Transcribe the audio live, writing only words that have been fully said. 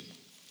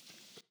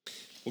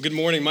Well, good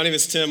morning. My name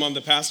is Tim. I'm the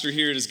pastor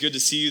here. It is good to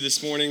see you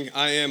this morning.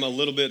 I am a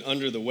little bit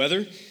under the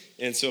weather,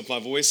 and so if my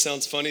voice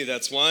sounds funny,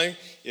 that's why.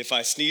 If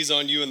I sneeze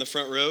on you in the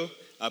front row,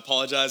 I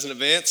apologize in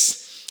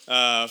advance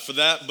for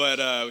that,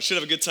 but we should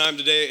have a good time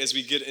today as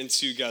we get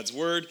into God's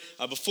Word.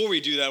 Before we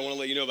do that, I want to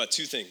let you know about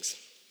two things.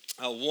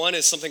 One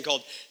is something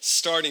called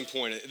Starting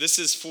Point. This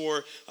is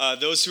for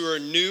those who are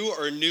new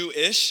or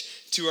new-ish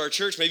to our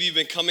church. Maybe you've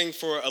been coming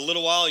for a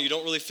little while and you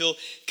don't really feel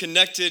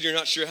connected. You're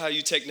not sure how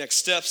you take next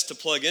steps to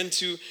plug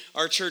into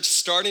our church.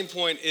 Starting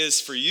Point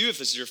is for you. If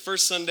this is your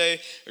first Sunday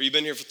or you've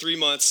been here for 3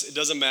 months, it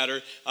doesn't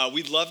matter.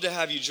 We'd love to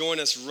have you join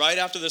us right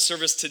after the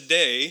service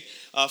today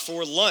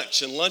for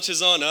lunch. And lunch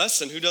is on us,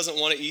 and who doesn't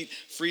want to eat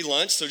free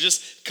lunch? So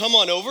just come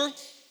on over.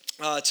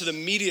 To the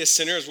media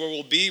center is where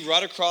we'll be,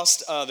 right across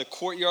the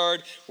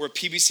courtyard where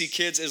PBC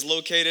Kids is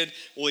located.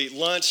 We'll eat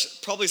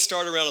lunch, probably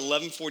start around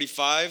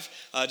 11:45,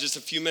 just a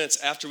few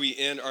minutes after we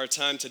end our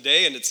time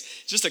today. And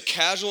it's just a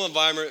casual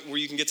environment where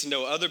you can get to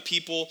know other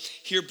people,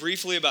 hear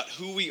briefly about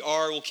who we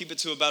are. We'll keep it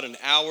to about an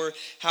hour,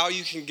 how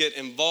you can get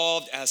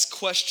involved, ask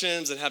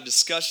questions, and have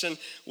discussion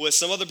with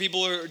some other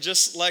people who are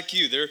just like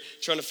you. They're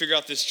trying to figure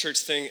out this church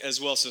thing as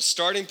well. So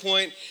Starting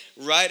Point,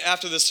 right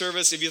after the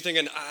service. If you're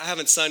thinking, I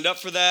haven't signed up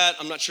for that,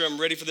 I'm not sure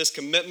I'm ready for this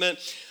commitment,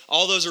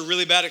 all those are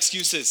really bad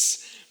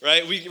excuses,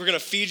 right? We're going to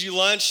feed you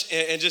lunch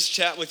and just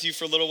chat with you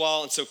for a little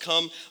while. And so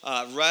come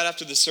right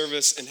after the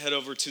service and head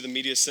over to the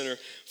media center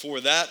for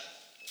that.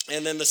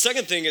 And then the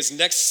second thing is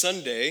next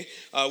Sunday,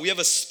 we have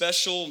a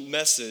special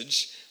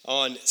message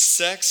on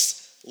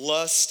sex,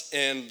 lust,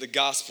 and the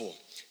gospel.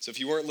 So if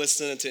you weren't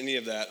listening to any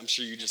of that, I'm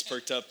sure you just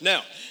perked up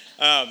now.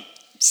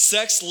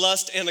 Sex,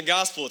 lust, and the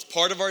gospel. It's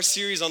part of our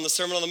series on the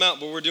Sermon on the Mount,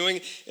 but we're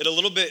doing it a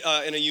little bit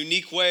in a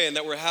unique way in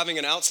that we're having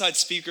an outside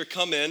speaker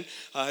come in.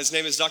 His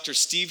name is Dr.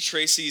 Steve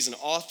Tracy. He's an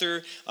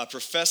author, a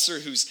professor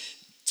who's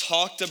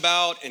talked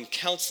about in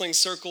counseling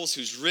circles,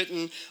 who's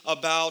written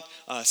about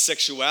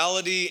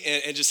sexuality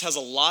and just has a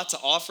lot to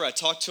offer. I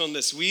talked to him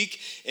this week,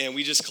 and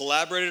we just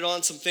collaborated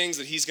on some things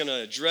that he's going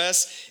to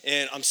address,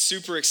 and I'm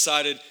super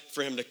excited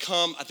for him to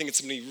come. I think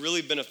it's going to be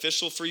really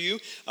beneficial for you.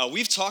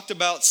 We've talked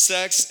about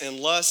sex and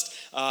lust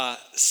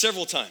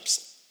several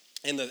times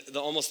in the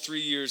almost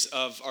 3 years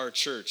of our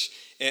church.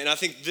 And I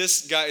think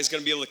this guy is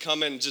going to be able to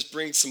come in and just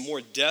bring some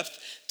more depth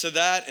to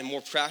that and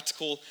more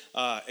practical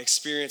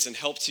experience and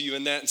help to you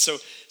in that. And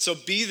so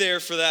be there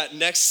for that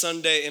next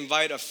Sunday.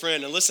 Invite a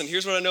friend. And listen,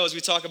 here's what I know as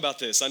we talk about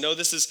this. I know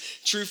this is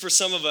true for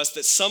some of us,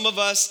 that some of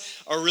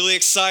us are really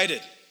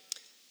excited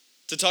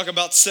to talk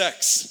about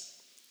sex.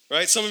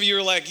 Right? Some of you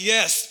are like,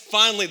 yes,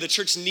 finally, the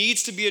church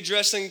needs to be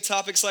addressing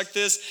topics like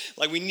this.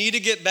 Like, we need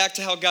to get back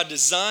to how God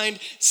designed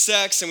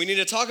sex, and we need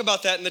to talk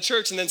about that in the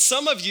church. And then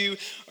some of you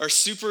are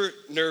super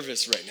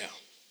nervous right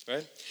now,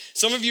 right?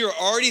 Some of you are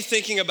already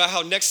thinking about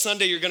how next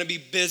Sunday you're going to be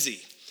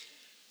busy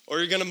or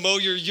you're going to mow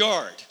your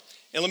yard.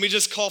 And let me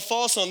just call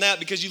false on that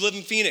because you live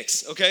in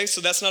Phoenix, okay?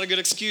 So that's not a good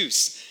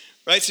excuse.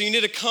 Right? So you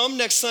need to come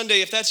next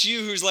Sunday if that's you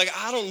who's like,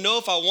 I don't know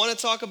if I want to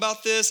talk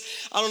about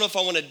this. I don't know if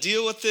I want to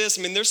deal with this.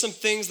 I mean, there's some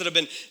things that have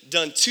been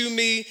done to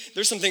me.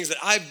 There's some things that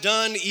I've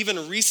done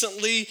even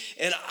recently,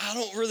 and I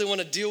don't really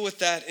want to deal with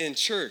that in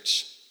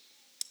church.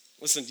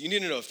 Listen, you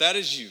need to know if that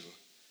is you,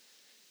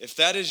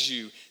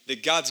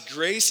 that God's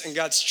grace and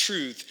God's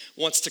truth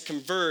wants to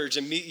converge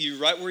and meet you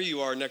right where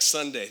you are next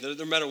Sunday.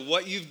 No matter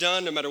what you've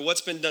done, no matter what's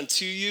been done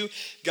to you,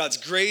 God's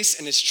grace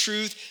and his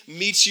truth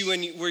meets you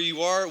where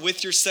you are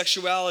with your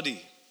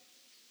sexuality.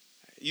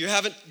 You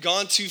haven't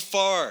gone too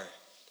far.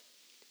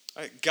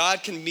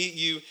 God can meet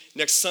you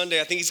next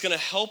Sunday. I think he's going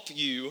to help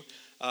you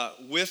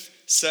with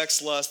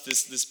sex, lust,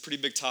 this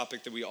pretty big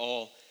topic that we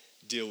all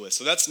deal with.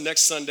 So that's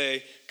next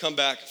Sunday. Come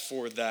back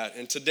for that.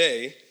 And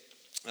today,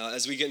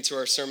 as we get into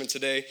our sermon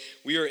today,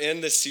 we are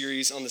in this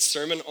series on the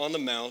Sermon on the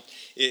Mount.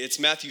 It's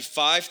Matthew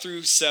 5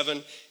 through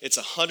 7. It's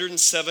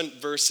 107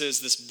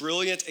 verses, this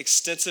brilliant,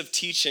 extensive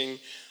teaching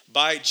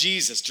by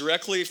Jesus,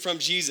 directly from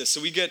Jesus.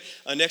 So we get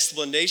an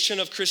explanation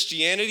of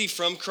Christianity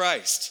from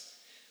Christ.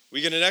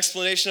 We get an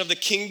explanation of the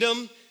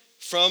kingdom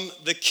from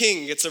the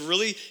King. It's a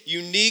really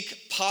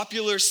unique,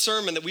 popular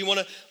sermon that we want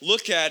to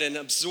look at and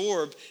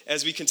absorb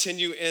as we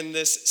continue in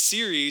this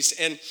series.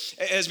 And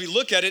as we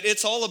look at it,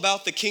 it's all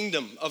about the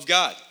kingdom of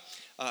God.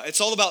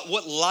 It's all about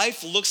what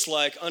life looks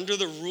like under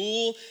the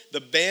rule,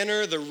 the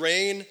banner, the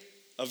reign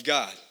of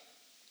God.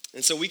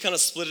 And so we kind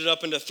of split it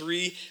up into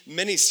 3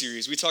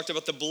 mini-series. We talked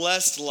about the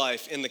blessed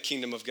life in the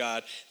kingdom of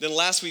God. Then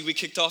last week we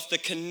kicked off the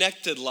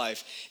connected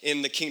life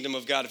in the kingdom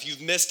of God. If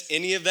you've missed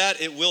any of that,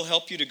 it will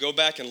help you to go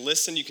back and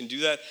listen. You can do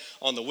that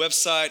on the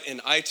website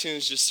and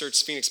iTunes. Just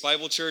search Phoenix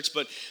Bible Church.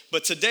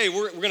 But today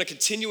we're going to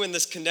continue in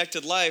this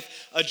connected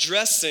life,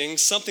 addressing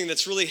something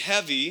that's really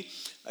heavy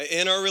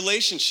in our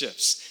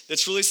relationships,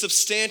 that's really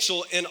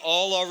substantial in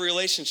all our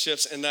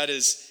relationships, and that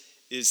is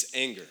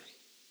anger.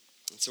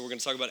 And so we're going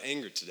to talk about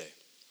anger today.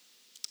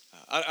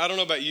 I don't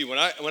know about you. When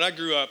I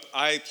grew up,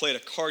 I played a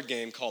card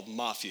game called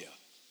Mafia.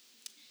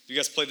 You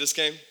guys played this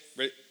game?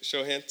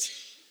 Show of hands.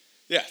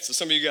 Yeah, so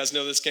some of you guys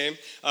know this game.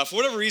 For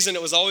whatever reason,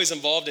 it was always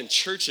involved in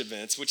church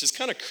events, which is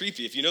kind of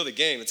creepy. If you know the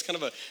game, it's kind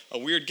of a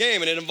weird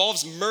game, and it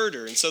involves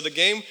murder. And so the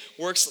game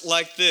works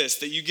like this,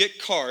 that you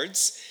get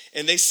cards,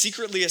 and they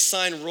secretly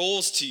assign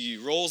roles to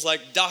you, roles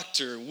like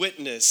doctor,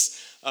 witness,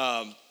 what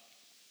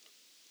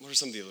are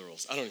some of the other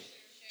roles? I don't know.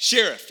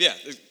 Sheriff, yeah,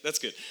 that's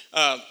good.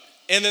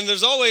 And then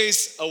there's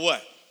always a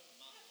what?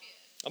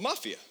 A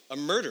mafia, a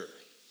murderer.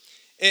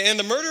 And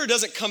the murderer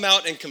doesn't come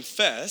out and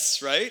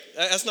confess, right?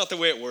 That's not the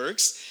way it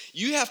works.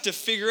 You have to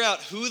figure out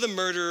who the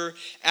murderer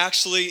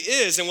actually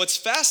is. And what's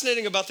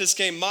fascinating about this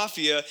game,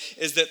 Mafia,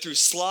 is that through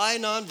sly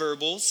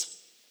nonverbals,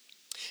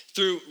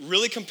 through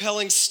really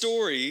compelling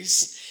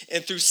stories,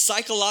 and through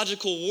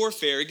psychological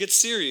warfare, it gets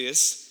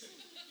serious,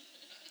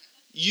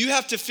 you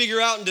have to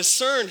figure out and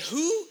discern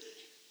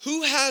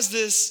who has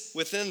this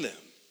within them,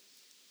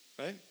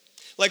 right?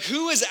 Like,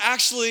 who is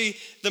actually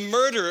the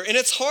murderer? And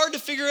it's hard to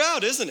figure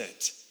out, isn't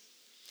it?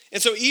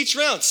 And so each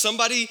round,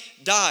 somebody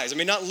dies. I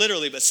mean, not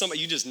literally, but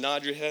somebody, you just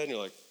nod your head and you're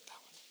like, that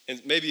one.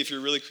 And maybe if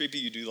you're really creepy,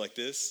 you do like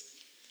this.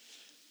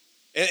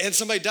 And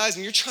somebody dies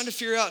and you're trying to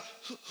figure out,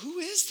 who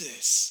is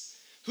this?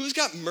 Who's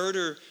got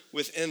murder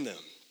within them?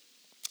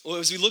 Well,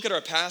 as we look at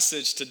our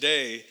passage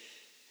today,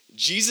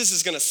 Jesus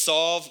is going to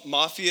solve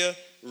mafia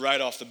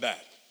right off the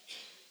bat.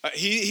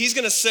 He's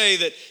going to say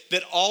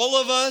that all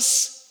of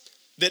us,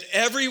 that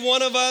every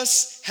one of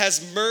us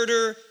has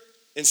murder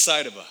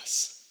inside of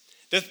us.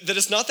 That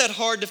it's not that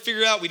hard to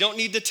figure out. We don't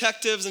need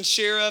detectives and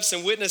sheriffs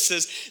and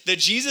witnesses. That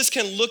Jesus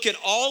can look at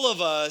all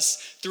of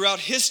us throughout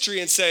history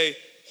and say,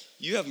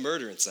 you have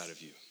murder inside of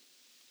you.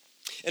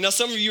 And now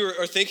some of you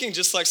are thinking,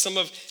 just like some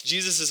of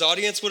Jesus'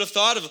 audience would have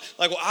thought of,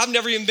 like, well, I've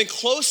never even been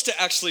close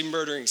to actually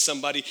murdering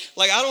somebody.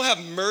 Like, I don't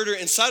have murder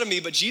inside of me,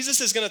 but Jesus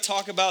is going to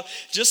talk about,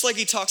 just like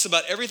he talks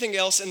about everything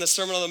else in the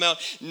Sermon on the Mount,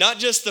 not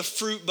just the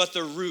fruit, but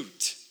the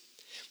root.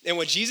 And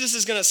what Jesus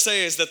is going to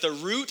say is that the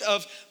root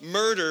of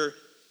murder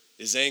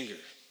is anger.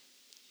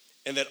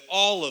 And that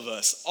all of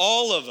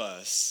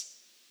us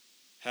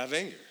have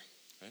anger.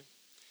 Right?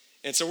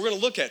 And so we're going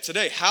to look at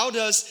today, how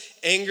does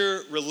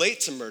anger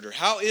relate to murder?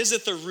 How is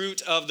it the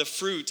root of the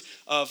fruit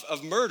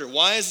of murder?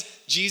 Why is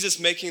Jesus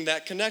making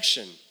that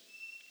connection?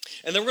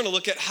 And then we're going to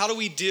look at how do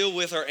we deal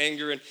with our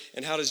anger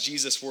and how does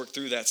Jesus work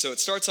through that? So it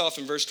starts off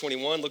in verse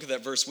 21. Look at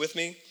that verse with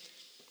me.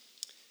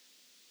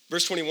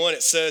 Verse 21,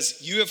 it says,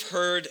 you have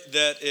heard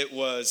that it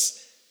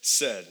was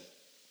said.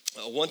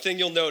 One thing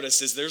you'll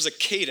notice is there's a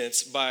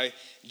cadence by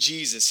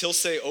Jesus. He'll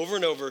say over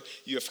and over,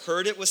 you have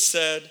heard it was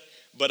said,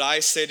 but I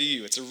say to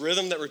you. It's a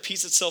rhythm that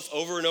repeats itself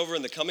over and over.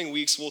 In the coming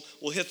weeks,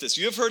 we'll hit this.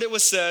 You have heard it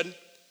was said,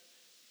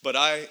 but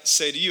I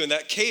say to you. And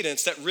that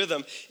cadence, that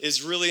rhythm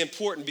is really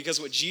important because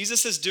what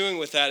Jesus is doing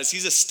with that is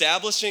he's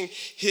establishing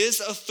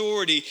his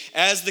authority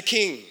as the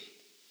king,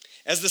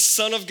 as the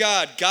Son of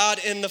God, God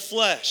in the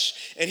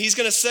flesh. And he's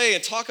going to say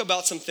and talk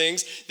about some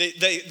things that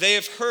they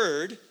have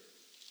heard.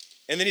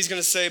 And then he's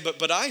going to say,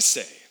 but I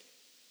say.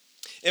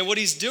 And what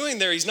he's doing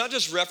there, he's not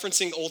just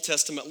referencing Old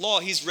Testament law,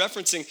 he's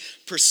referencing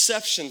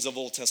perceptions of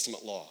Old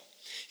Testament law.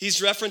 He's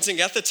referencing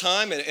at the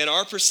time and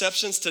our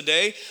perceptions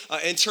today,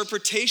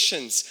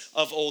 interpretations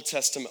of Old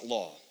Testament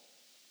law.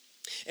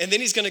 And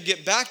then he's going to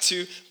get back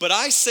to, but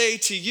I say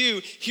to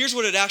you, here's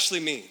what it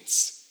actually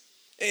means.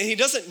 And he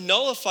doesn't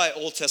nullify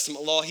Old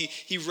Testament law,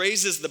 he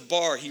raises the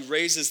bar, he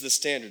raises the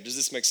standard. Does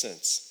this make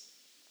sense?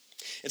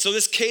 And so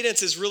this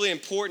cadence is really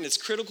important. It's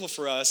critical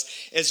for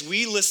us as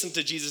we listen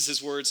to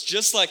Jesus' words,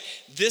 just like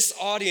this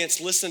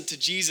audience listened to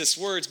Jesus'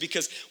 words,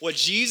 because what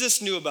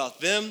Jesus knew about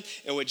them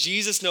and what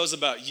Jesus knows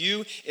about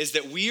you is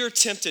that we are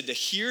tempted to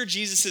hear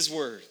Jesus'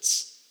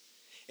 words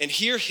and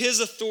hear his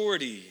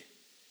authority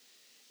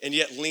and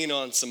yet lean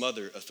on some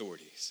other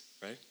authorities,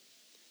 right?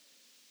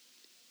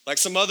 Like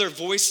some other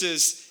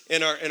voices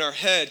in our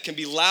head can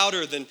be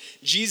louder than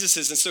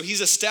Jesus's. And so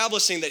he's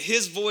establishing that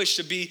his voice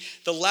should be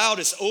the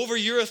loudest over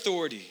your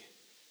authority.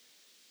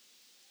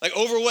 Like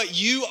over what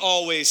you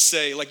always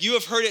say. Like you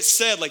have heard it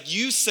said, like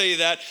you say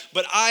that,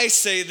 but I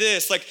say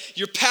this. Like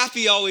your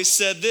pappy always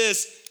said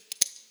this,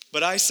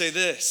 but I say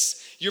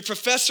this. Your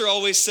professor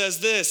always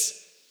says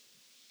this,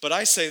 but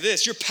I say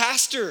this. Your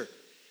pastor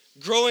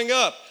growing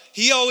up,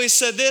 he always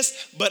said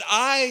this, but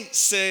I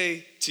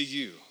say to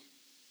you.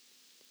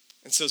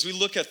 And so as we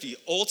look at the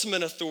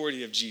ultimate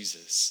authority of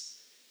Jesus,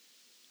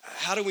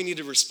 how do we need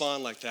to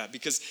respond like that?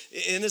 Because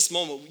in this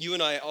moment, you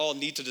and I all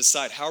need to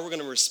decide how we're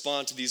going to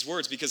respond to these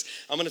words. Because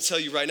I'm going to tell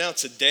you right now,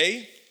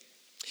 today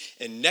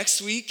and next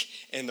week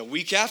and the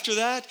week after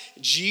that,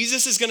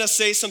 Jesus is going to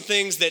say some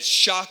things that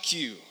shock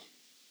you,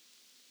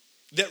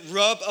 that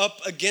rub up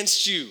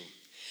against you,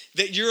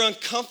 that you're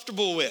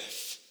uncomfortable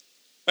with.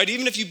 Right?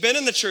 Even if you've been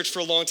in the church for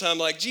a long time,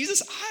 like,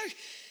 Jesus,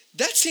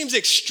 that seems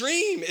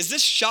extreme. Is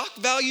this shock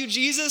value,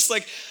 Jesus?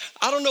 Like,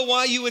 I don't know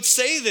why you would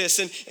say this.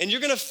 And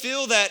you're going to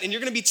feel that, and you're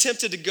going to be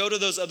tempted to go to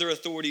those other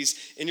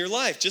authorities in your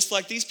life, just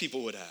like these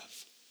people would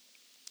have.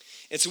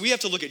 And so we have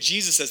to look at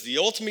Jesus as the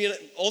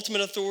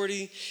ultimate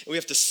authority, and we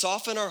have to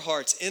soften our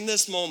hearts in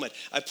this moment.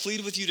 I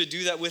plead with you to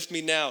do that with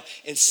me now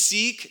and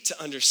seek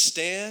to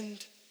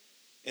understand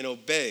and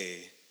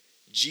obey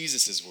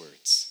Jesus'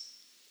 words.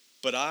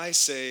 But I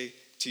say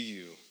to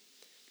you.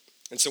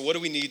 And so what do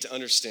we need to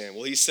understand?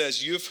 Well, he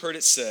says, you have heard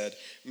it said,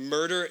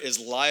 murder is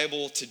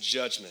liable to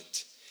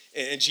judgment.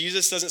 And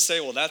Jesus doesn't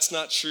say, well, that's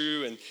not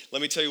true, and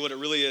let me tell you what it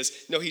really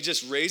is. No, he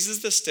just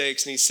raises the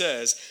stakes and he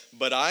says,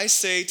 but I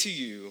say to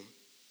you,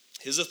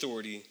 his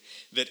authority,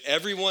 that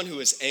everyone who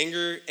is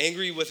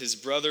angry with his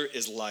brother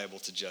is liable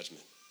to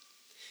judgment.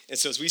 And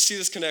so as we see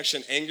this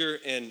connection, anger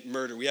and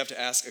murder, we have to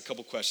ask a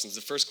couple questions.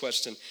 The first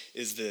question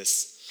is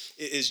this: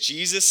 is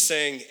Jesus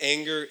saying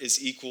anger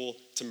is equal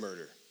to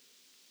murder?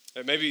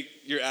 Maybe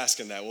you're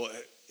asking that. Well,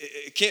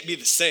 it can't be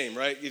the same,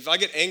 right? If I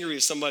get angry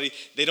with somebody,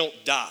 they don't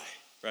die,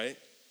 right?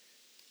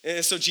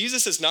 And so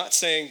Jesus is not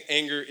saying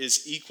anger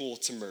is equal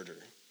to murder.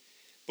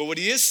 But what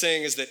he is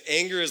saying is that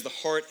anger is the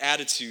heart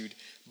attitude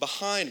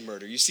behind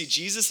murder. You see,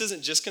 Jesus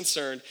isn't just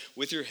concerned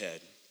with your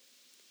head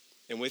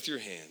and with your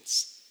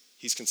hands.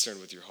 He's concerned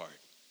with your heart.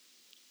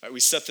 All right, we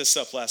set this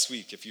up last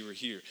week if you were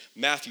here.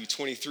 Matthew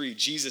 23,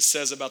 Jesus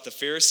says about the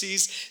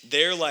Pharisees,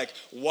 they're like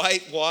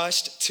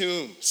whitewashed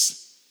tombs.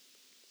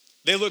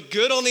 They look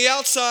good on the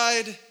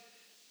outside,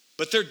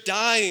 but they're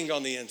dying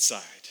on the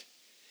inside.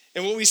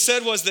 And what we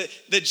said was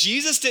that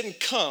Jesus didn't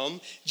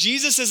come.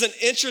 Jesus isn't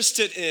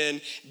interested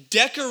in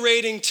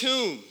decorating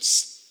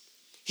tombs.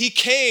 He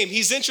came,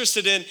 he's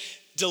interested in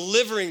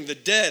delivering the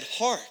dead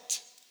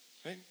heart,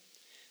 right?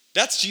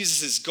 That's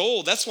Jesus'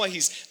 goal. That's why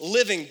he's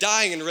living,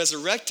 dying, and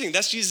resurrecting.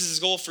 That's Jesus'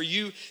 goal for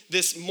you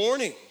this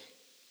morning.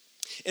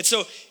 And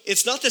so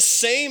it's not the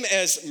same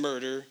as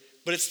murder,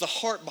 but it's the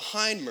heart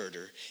behind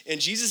murder.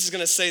 And Jesus is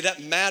going to say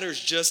that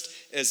matters just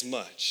as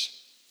much.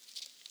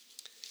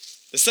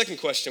 The second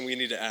question we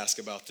need to ask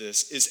about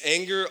this is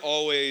anger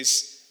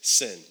always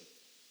sin?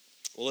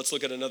 Well, let's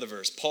look at another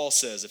verse. Paul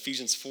says,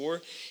 Ephesians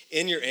 4,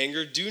 in your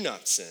anger, do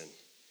not sin.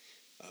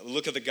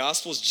 Look at the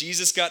Gospels.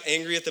 Jesus got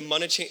angry at the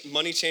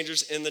money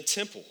changers in the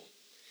temple.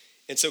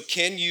 And so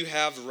can you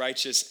have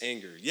righteous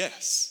anger?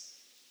 Yes.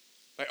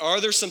 Right?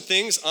 Are there some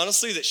things,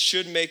 honestly, that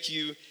should make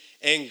you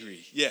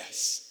angry?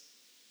 Yes.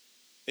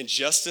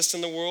 Injustice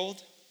in the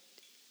world,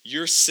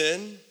 your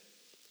sin,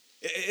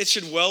 it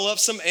should well up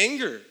some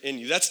anger in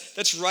you.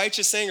 That's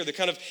righteous anger, the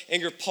kind of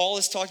anger Paul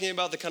is talking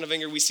about, the kind of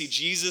anger we see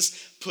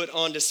Jesus put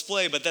on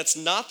display, but that's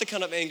not the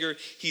kind of anger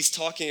he's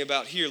talking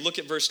about here. Look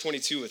at verse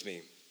 22 with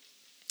me.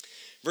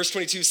 Verse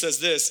 22 says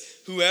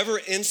this: whoever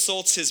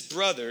insults his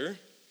brother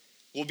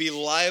will be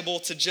liable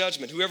to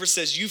judgment. Whoever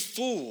says, you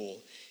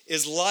fool,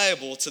 is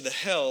liable to the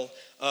hell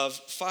of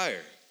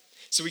fire.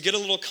 So we get a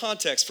little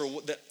context for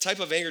the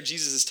type of anger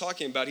Jesus is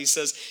talking about. He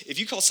says, if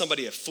you call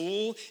somebody a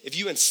fool, if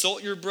you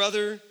insult your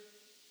brother,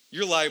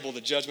 you're liable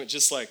to judgment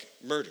just like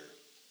murder.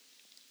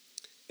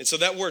 And so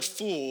that word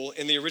fool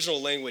in the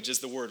original language is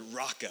the word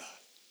raka.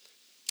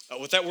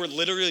 What that word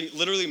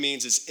literally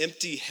means is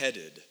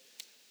empty-headed.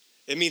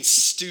 It means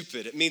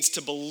stupid. It means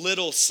to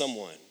belittle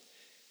someone.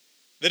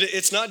 That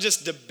it's not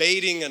just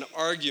debating an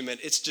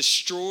argument, it's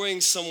destroying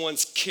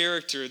someone's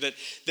character, that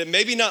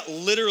maybe not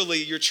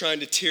literally you're trying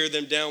to tear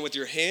them down with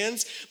your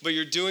hands, but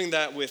you're doing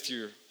that with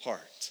your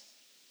heart.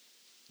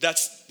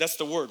 That's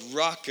the word,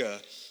 raka,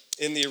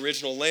 in the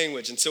original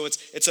language. And so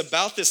it's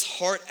about this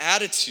heart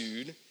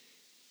attitude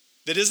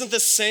that isn't the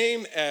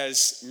same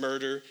as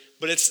murder,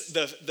 but it's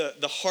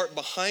the heart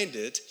behind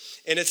it,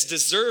 and it's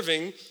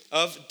deserving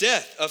of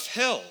death, of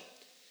hell,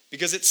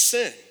 because it's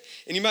sin.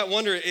 And you might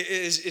wonder,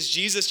 is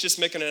Jesus just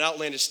making an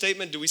outlandish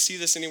statement? Do we see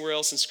this anywhere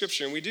else in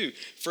Scripture? And we do.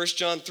 1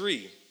 John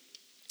 3,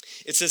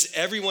 it says,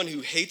 everyone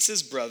who hates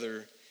his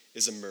brother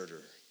is a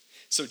murderer.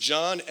 So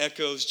John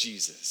echoes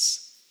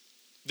Jesus,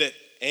 that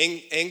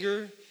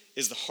anger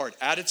is the heart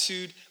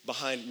attitude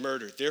behind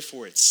murder.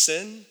 Therefore, it's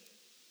sin.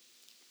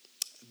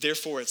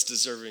 Therefore, it's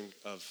deserving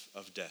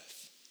of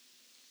death.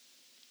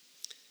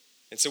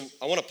 And so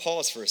I want to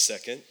pause for a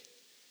second,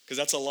 because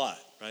that's a lot,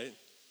 right?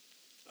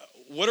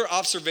 What are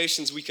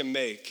observations we can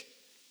make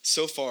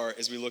so far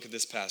as we look at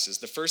this passage?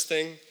 The first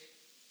thing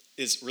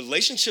is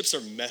relationships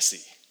are messy,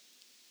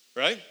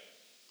 right?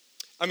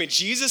 I mean,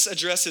 Jesus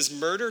addresses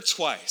murder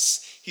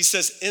twice. He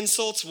says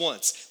insults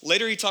once.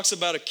 Later, he talks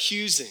about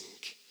accusing.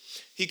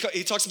 He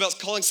talks about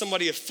calling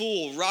somebody a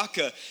fool,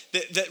 raka,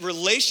 that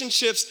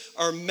relationships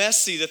are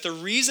messy, that the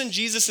reason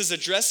Jesus is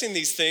addressing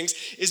these things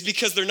is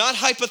because they're not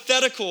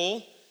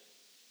hypothetical.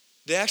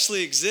 They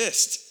actually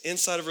exist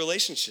inside of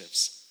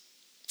relationships.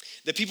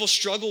 That people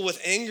struggle with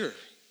anger,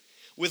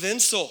 with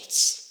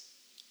insults,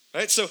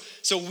 right? So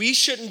we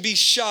shouldn't be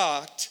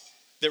shocked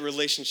that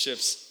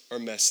relationships are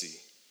messy.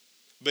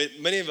 But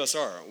many of us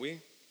are, aren't we?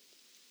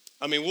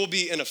 I mean, we'll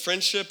be in a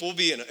friendship, we'll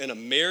be in a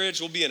marriage,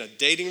 we'll be in a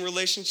dating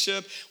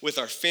relationship with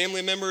our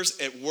family members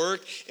at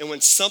work, and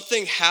when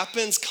something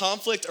happens,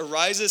 conflict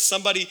arises,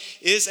 somebody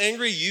is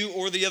angry, you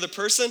or the other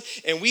person,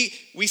 and we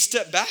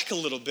step back a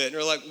little bit and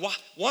are like,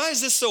 why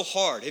is this so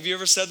hard? Have you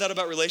ever said that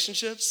about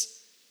relationships?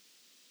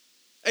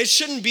 It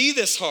shouldn't be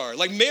this hard.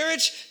 Like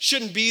marriage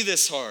shouldn't be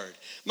this hard.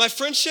 My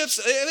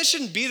friendships, it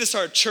shouldn't be this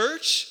hard.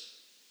 Church,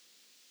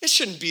 It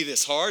shouldn't be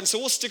this hard. And so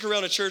we'll stick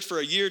around a church for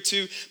a year or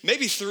two,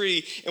 maybe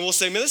 3, and we'll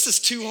say, man, this is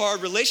too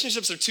hard.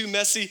 Relationships are too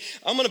messy.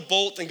 I'm going to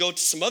bolt and go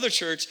to some other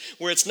church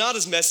where it's not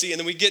as messy. And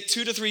then we get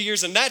 2 to 3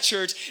 years in that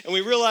church, and we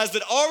realize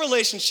that our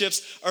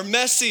relationships are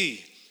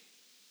messy.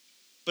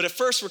 But at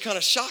first, we're kind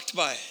of shocked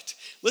by it.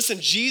 Listen,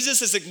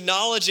 Jesus is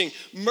acknowledging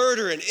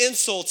murder and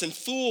insults and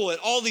fool and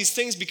all these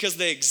things because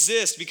they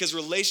exist, because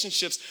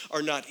relationships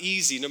are not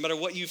easy, no matter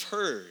what you've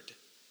heard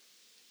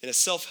in a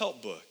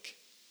self-help book.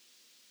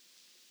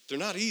 They're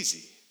not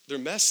easy. They're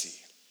messy.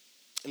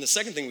 And the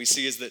second thing we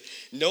see is that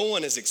no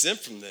one is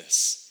exempt from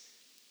this.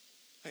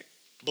 Right?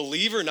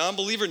 Believer,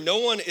 non-believer, no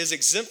one is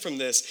exempt from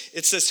this.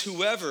 It says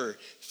whoever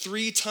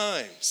 3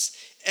 times.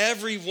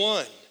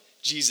 Everyone,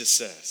 Jesus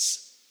says.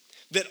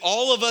 That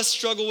all of us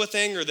struggle with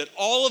anger, that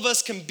all of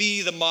us can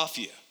be the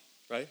mafia,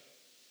 right?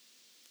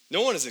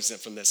 No one is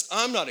exempt from this.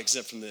 I'm not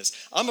exempt from this.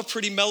 I'm a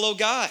pretty mellow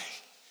guy.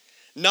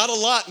 Not a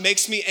lot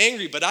makes me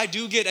angry, but I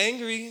do get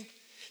angry.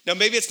 Now,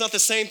 maybe it's not the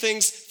same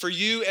things for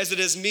you as it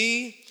is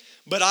me,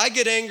 but I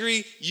get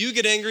angry, you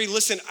get angry.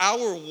 Listen,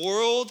 our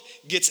world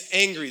gets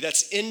angry.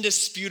 That's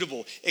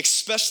indisputable,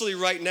 especially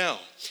right now.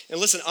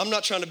 And listen, I'm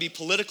not trying to be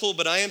political,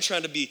 but I am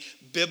trying to be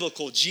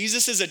biblical.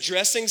 Jesus is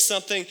addressing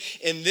something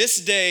in this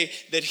day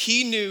that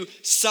he knew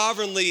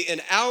sovereignly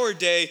in our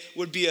day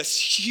would be a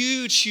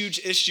huge, huge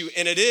issue.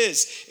 And it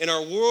is in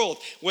our world.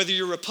 Whether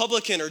you're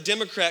Republican or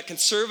Democrat,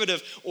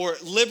 conservative or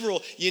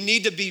liberal, you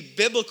need to be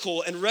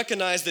biblical and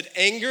recognize that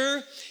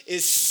anger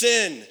is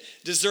sin,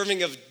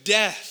 deserving of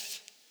death.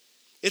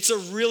 It's a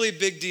really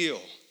big deal.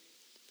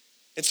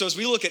 And so as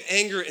we look at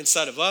anger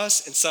inside of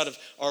us, inside of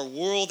our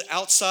world,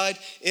 outside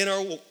in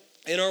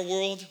our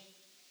world,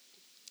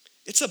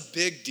 it's a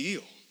big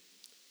deal.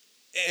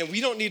 And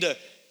we don't need to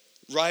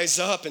rise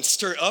up and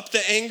stir up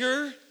the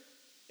anger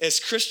as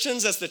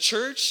Christians, as the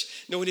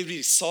church. No, we need to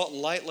be salt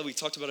and light like we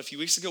talked about a few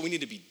weeks ago. We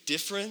need to be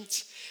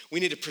different. We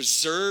need to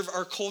preserve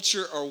our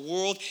culture, our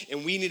world,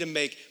 and we need to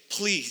make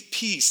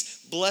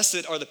peace.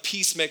 Blessed are the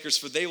peacemakers,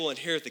 for they will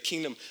inherit the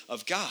kingdom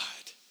of God.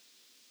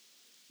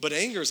 But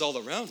anger is all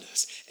around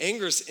us.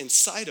 Anger is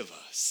inside of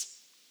us.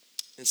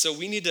 And so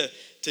we need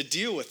to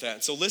deal with that.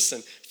 And so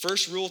listen,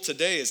 first rule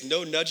today is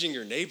no nudging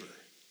your neighbor.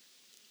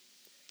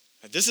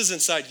 This is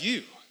inside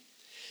you.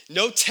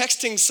 No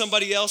texting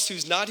somebody else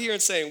who's not here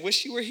and saying,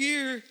 wish you were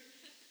here.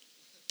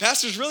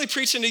 Pastor's really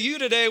preaching to you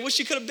today. Wish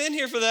you could have been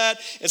here for that.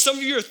 And some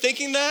of you are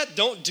thinking that.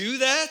 Don't do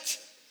that.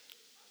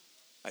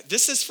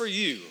 This is for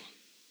you.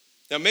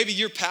 Now, maybe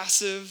you're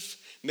passive.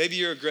 Maybe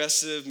you're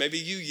aggressive. Maybe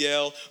you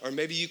yell. Or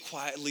maybe you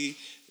quietly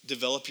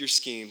develop your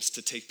schemes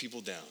to take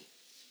people down.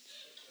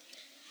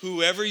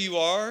 Whoever you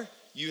are,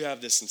 you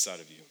have this inside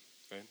of you,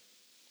 right?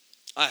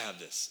 I have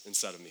this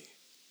inside of me.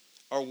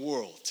 Our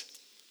world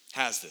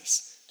has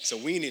this. So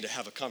we need to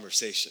have a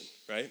conversation,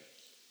 right?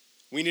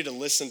 We need to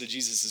listen to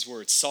Jesus'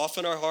 words.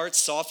 Soften our hearts,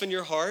 soften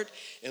your heart,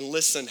 and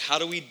listen, how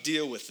do we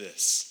deal with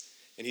this?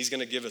 And he's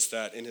going to give us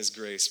that in his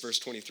grace. Verse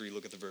 23,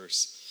 look at the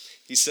verse.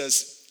 He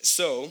says,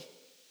 so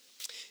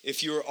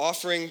if you are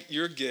offering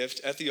your gift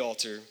at the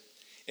altar,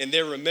 and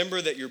there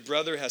remember that your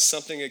brother has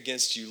something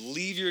against you,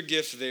 leave your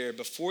gift there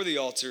before the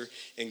altar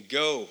and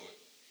go.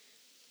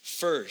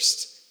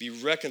 First, be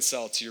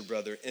reconciled to your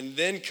brother, and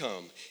then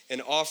come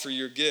and offer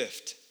your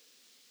gift.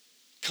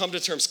 Come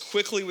to terms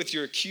quickly with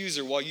your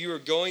accuser while you are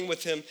going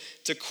with him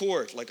to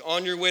court, like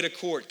on your way to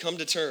court, come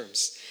to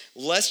terms.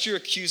 Lest your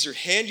accuser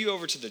hand you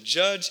over to the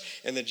judge,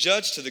 and the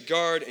judge to the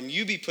guard, and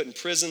you be put in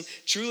prison.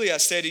 Truly I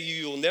say to you,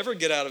 you will never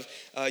get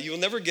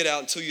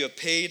out until you have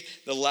paid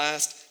the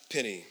last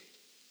penny.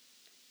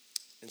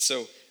 And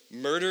so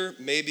murder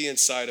may be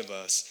inside of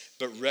us,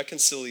 but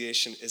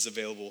reconciliation is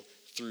available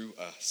through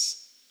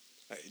us.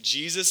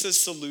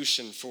 Jesus'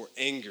 solution for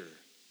anger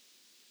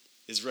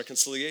is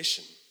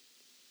reconciliation.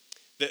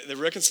 The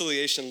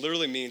reconciliation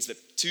literally means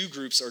that 2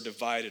 groups are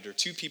divided, or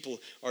 2 people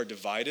are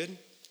divided.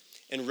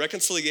 And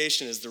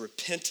reconciliation is the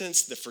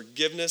repentance, the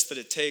forgiveness that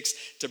it takes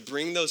to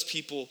bring those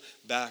people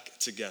back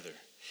together.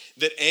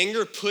 That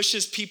anger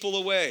pushes people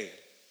away,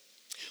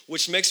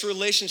 which makes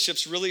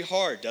relationships really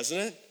hard, doesn't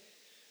it?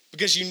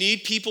 Because you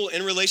need people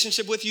in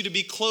relationship with you to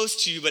be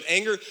close to you, but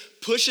anger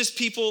pushes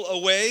people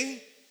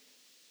away,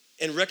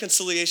 and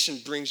reconciliation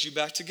brings you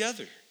back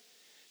together.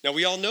 Now,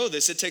 we all know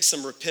this. It takes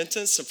some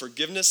repentance, some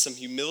forgiveness, some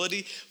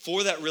humility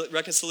for that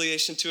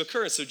reconciliation to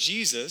occur. And so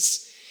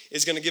Jesus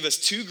is going to give us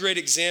 2 great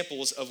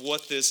examples of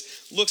what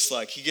this looks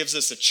like. He gives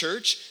us a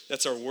church,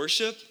 that's our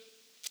worship,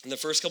 in the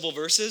first couple of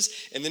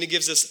verses, and then he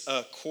gives us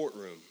a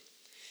courtroom.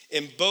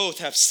 And both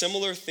have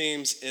similar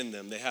themes in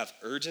them. They have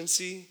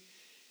urgency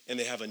and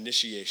they have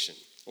initiation.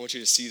 I want you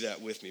to see that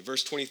with me.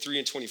 Verse 23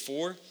 and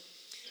 24,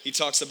 he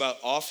talks about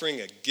offering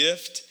a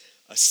gift,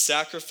 a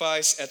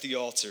sacrifice at the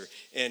altar.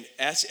 And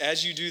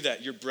as you do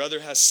that, your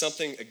brother has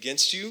something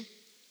against you.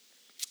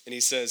 And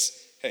he says,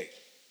 hey,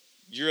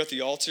 you're at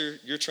the altar,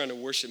 you're trying to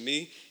worship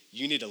me.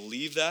 You need to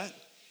leave that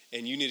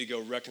and you need to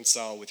go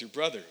reconcile with your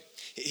brother.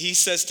 He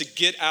says to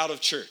get out of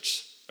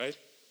church, right?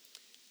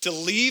 To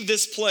leave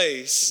this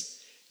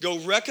place, go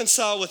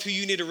reconcile with who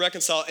you need to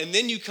reconcile, and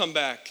then you come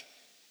back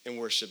and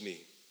worship me.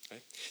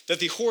 right? That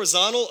the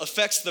horizontal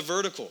affects the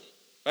vertical,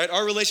 right?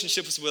 Our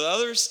relationships with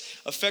others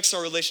affects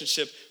our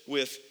relationship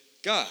with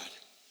God.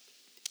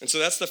 And so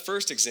that's the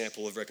first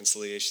example of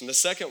reconciliation. The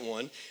second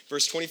one,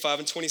 verse 25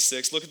 and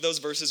 26, look at those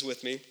verses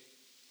with me.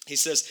 He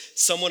says,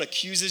 someone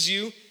accuses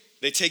you,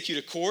 they take you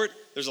to court,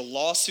 there's a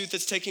lawsuit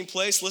that's taking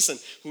place. Listen,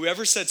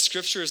 whoever said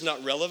scripture is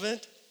not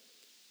relevant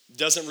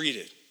doesn't read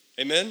it.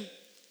 Amen?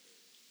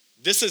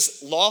 This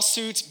is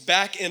lawsuits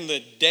back in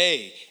the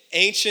day,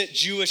 ancient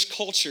Jewish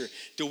culture.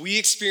 Do we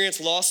experience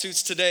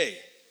lawsuits today?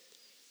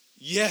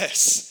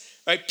 Yes.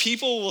 Right?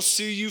 People will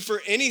sue you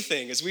for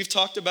anything. As we've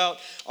talked about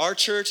our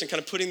church and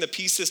kind of putting the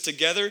pieces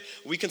together,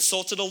 we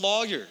consulted a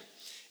lawyer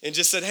and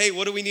just said, hey,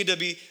 what do we need to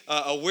be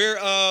aware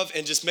of,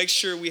 and just make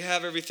sure we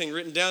have everything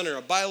written down in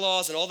our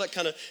bylaws and all that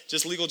kind of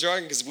just legal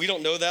jargon, because we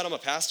don't know that. I'm a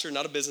pastor,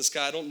 not a business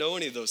guy. I don't know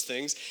any of those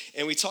things.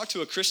 And we talked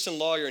to a Christian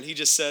lawyer, and he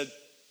just said,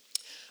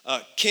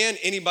 can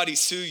anybody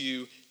sue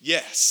you?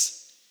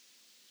 Yes.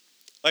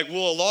 Like,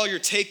 will a lawyer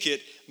take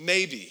it?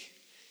 Maybe.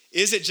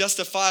 Is it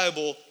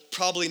justifiable?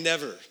 Probably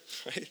never,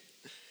 right?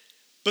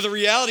 But the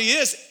reality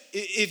is,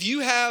 if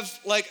you have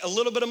like a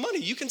little bit of money,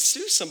 you can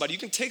sue somebody. You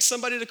can take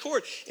somebody to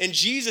court. And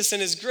Jesus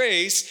in his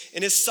grace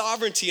and his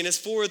sovereignty and his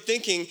forward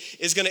thinking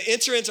is going to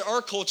enter into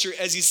our culture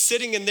as he's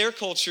sitting in their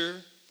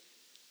culture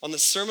on the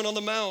Sermon on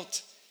the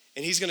Mount.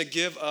 And he's going to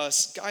give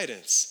us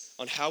guidance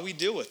on how we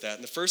deal with that.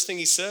 And the first thing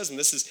he says, and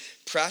this is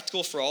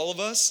practical for all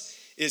of us,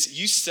 is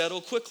you settle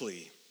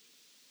quickly.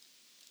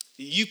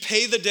 You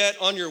pay the debt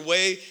on your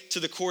way to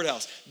the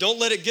courthouse. Don't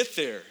let it get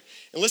there.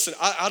 And listen,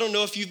 I don't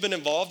know if you've been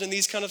involved in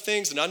these kind of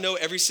things, and I know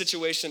every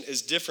situation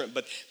is different,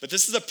 but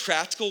this is a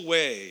practical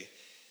way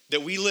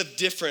that we live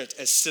different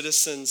as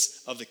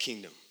citizens of the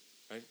kingdom,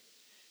 right?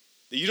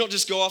 That you don't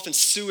just go off and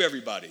sue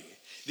everybody.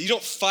 That you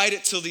don't fight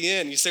it till the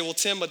end. You say, well,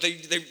 Tim, but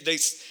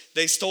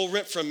they stole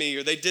rent from me,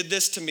 or they did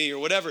this to me, or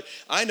whatever.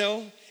 I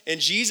know,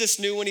 and Jesus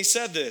knew when he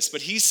said this,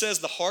 but he says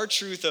the hard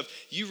truth of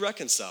you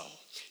reconcile.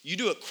 You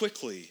do it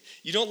quickly.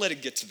 You don't let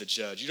it get to the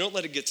judge. You don't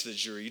let it get to the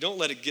jury. You don't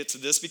let it get to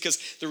this, because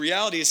the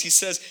reality is he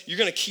says you're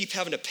going to keep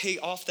having to pay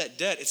off that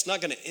debt. It's not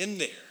going to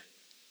end there.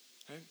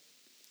 Right?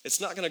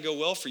 It's not going to go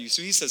well for you.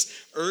 So he says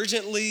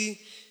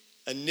urgently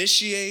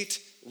initiate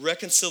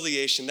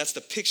reconciliation. That's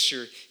the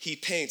picture he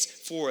paints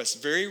for us.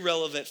 Very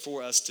relevant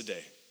for us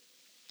today.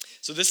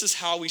 So this is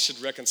how we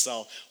should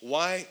reconcile.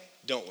 Why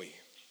don't we?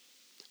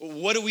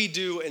 What do we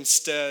do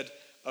instead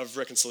of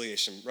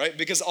reconciliation, right?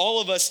 Because all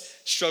of us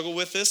struggle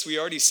with this. We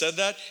already said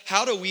that.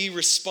 How do we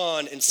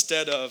respond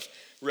instead of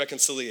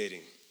reconciliating?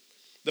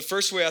 The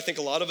first way I think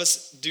a lot of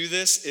us do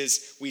this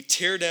is we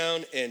tear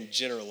down and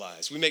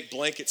generalize. We make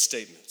blanket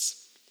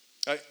statements.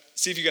 All right?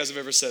 See if you guys have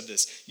ever said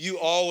this. You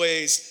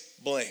always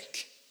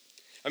blank.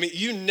 I mean,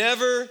 you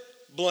never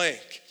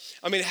blank.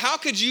 I mean, how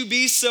could you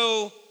be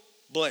so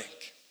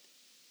blank?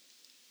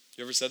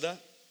 You ever said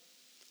that?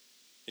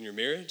 In your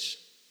marriage?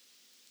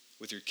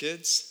 With your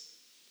kids?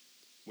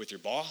 With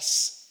your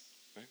boss,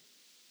 right?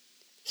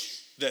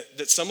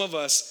 That some of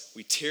us,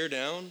 we tear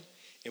down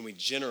and we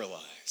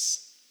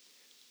generalize.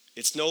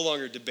 It's no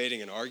longer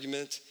debating an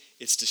argument,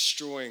 it's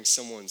destroying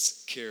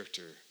someone's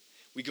character.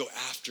 We go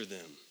after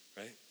them,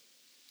 right?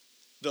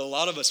 Though a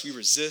lot of us, we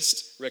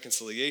resist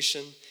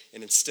reconciliation,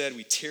 and instead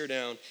we tear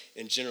down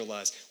and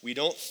generalize. We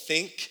don't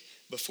think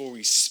before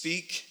we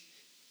speak.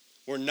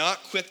 We're not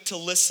quick to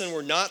listen.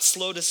 We're not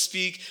slow to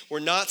speak. We're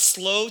not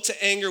slow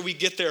to anger. We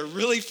get there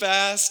really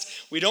fast.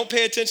 We don't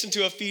pay attention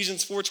to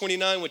Ephesians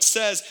 4:29, which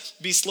says,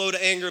 be slow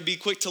to anger, be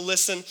quick to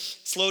listen,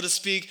 slow to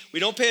speak. We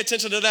don't pay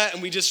attention to that,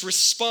 and we just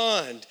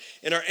respond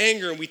in our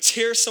anger, and we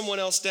tear someone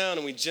else down,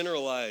 and we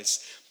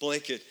generalize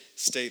blanket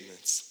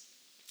statements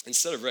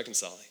instead of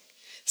reconciling.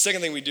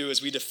 Second thing we do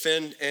is we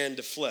defend and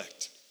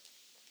deflect.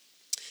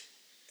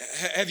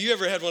 Have you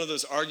ever had one of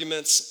those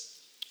arguments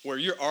where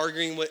you're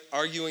arguing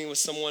with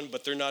someone,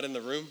 but they're not in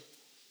the room?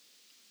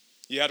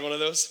 You had one of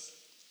those?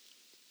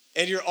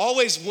 And you're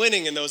always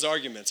winning in those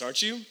arguments,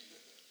 aren't you?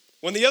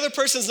 When the other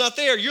person's not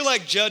there, you're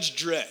like Judge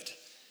Dredd,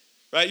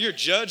 right? You're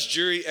judge,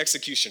 jury,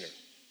 executioner.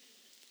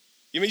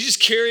 You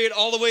just carry it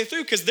all the way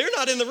through because they're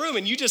not in the room,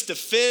 and you just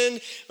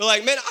defend. They're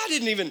like, man,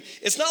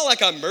 it's not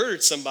like I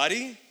murdered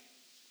somebody.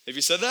 Have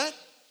you said that?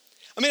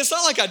 It's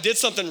not like I did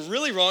something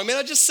really wrong.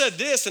 I just said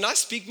this, and I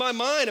speak my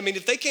mind.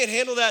 If they can't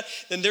handle that,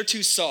 then they're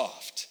too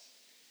soft.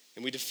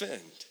 And we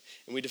defend,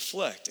 and we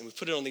deflect, and we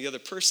put it on the other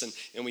person.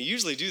 And we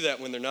usually do that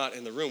when they're not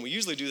in the room. We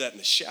usually do that in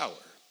the shower.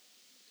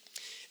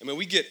 And when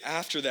we get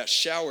after that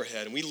shower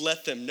head, and we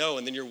let them know,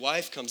 and then your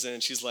wife comes in,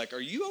 and she's like,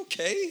 are you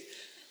okay?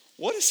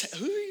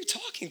 Who are you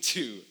talking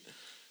to?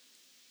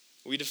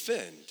 We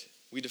defend,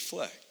 we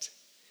deflect.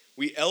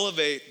 We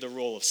elevate the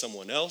role of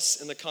someone else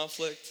in the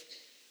conflict.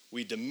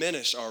 We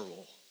diminish our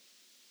role.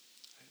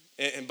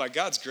 And by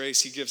God's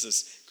grace, he gives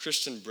us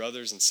Christian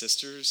brothers and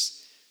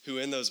sisters who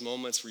in those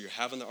moments where you're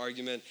having the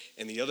argument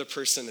and the other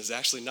person is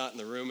actually not in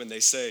the room, and they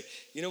say,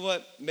 you know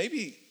what,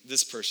 maybe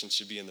this person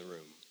should be in the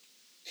room.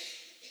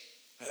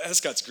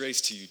 That's God's grace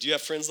to you. Do you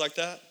have friends like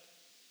that?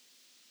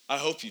 I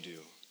hope you do.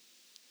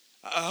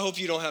 I hope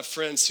you don't have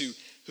friends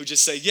who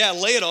just say, yeah,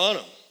 lay it on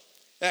them.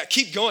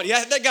 Keep going.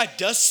 Yeah, that guy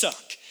does suck.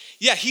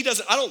 Yeah, he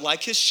doesn't. I don't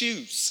like his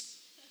shoes.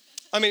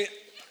 I mean,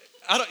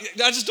 I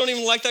just don't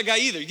even like that guy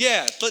either.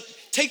 Yeah, but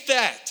take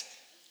that.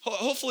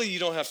 Hopefully you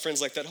don't have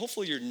friends like that.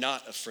 Hopefully you're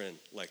not a friend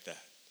like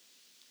that,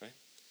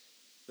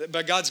 right?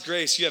 By God's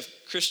grace, you have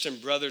Christian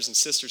brothers and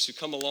sisters who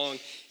come along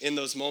in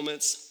those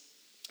moments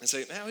and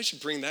say, man, we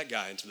should bring that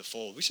guy into the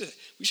fold. We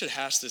should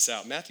hash this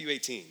out. Matthew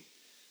 18,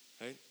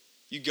 right?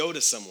 You go to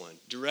someone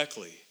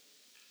directly.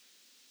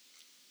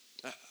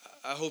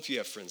 I hope you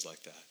have friends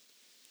like that.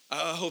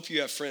 I hope you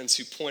have friends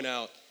who point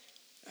out,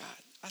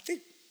 I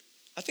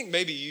think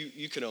maybe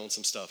you could own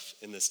some stuff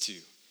in this too.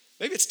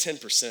 Maybe it's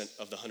 10%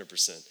 of the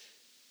 100%,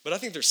 but I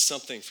think there's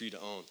something for you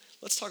to own.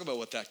 Let's talk about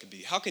what that could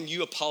be. How can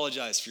you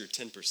apologize for your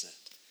 10%,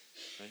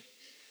 right?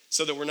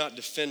 So that we're not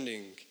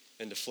defending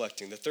and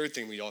deflecting. The third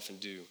thing we often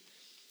do,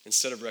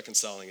 instead of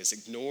reconciling, is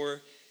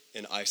ignore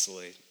and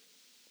isolate.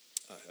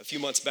 A few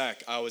months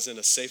back, I was in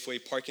a Safeway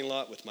parking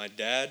lot with my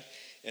dad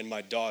and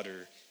my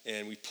daughter,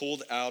 and we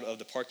pulled out of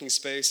the parking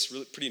space,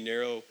 really pretty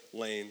narrow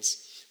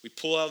lanes. We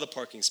pull out of the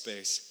parking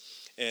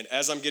space, and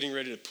as I'm getting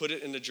ready to put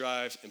it into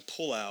drive and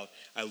pull out,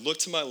 I look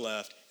to my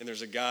left, and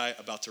there's a guy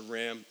about to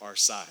ram our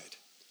side.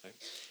 Right?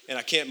 And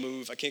I can't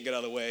move, I can't get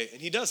out of the way,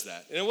 and he does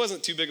that. And it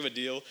wasn't too big of a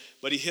deal,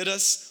 but he hit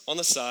us on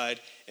the side,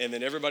 and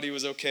then everybody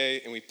was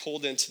okay, and we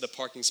pulled into the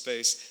parking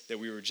space that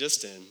we were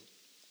just in,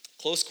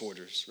 close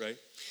quarters, right?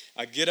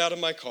 I get out of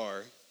my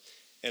car,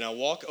 and I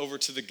walk over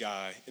to the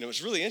guy, and it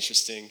was really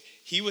interesting.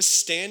 He was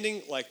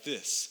standing like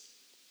this,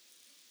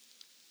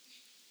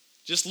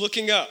 just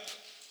looking up.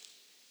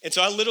 And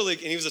so and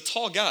he was a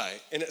tall guy,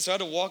 and so I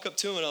had to walk up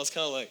to him, and I was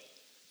kind of like,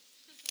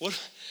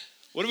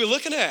 what are we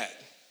looking at?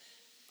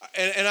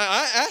 And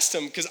I asked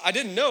him, because I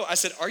didn't know. I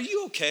said, are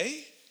you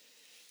okay?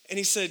 And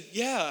he said,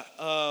 yeah,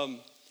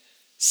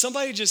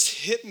 somebody just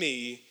hit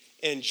me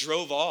and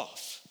drove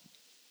off,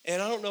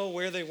 and I don't know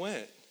where they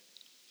went.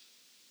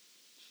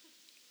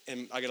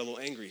 And I got a little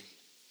angry.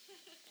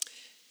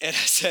 And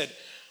I said,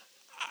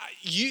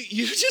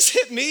 you just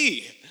hit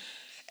me.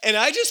 And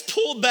I just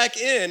pulled back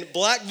in,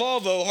 black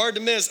Volvo, hard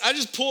to miss. I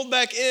just pulled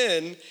back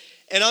in,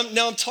 and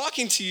I'm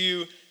talking to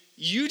you.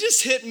 You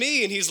just hit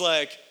me. And he's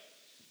like,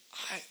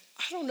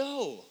 I don't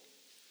know.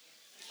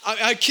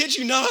 I kid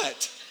you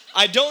not.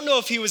 I don't know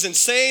if he was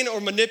insane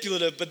or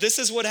manipulative, but this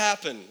is what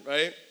happened,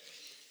 right?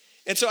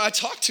 And so I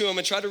talked to him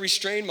and tried to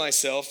restrain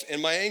myself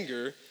and my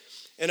anger.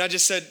 And I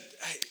just said,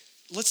 hey,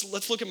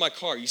 let's look at my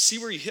car. You see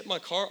where you hit my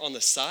car on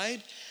the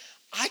side?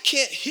 I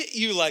can't hit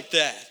you like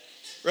that,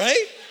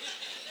 right?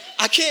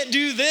 I can't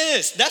do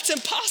this. That's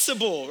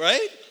impossible,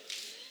 right?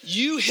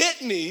 You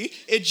hit me.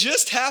 It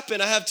just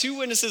happened. I have two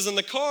witnesses in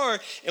the car,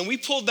 and we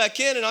pulled back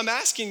in, and I'm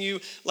asking you,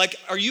 like,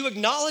 are you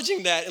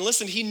acknowledging that? And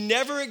listen, he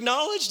never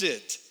acknowledged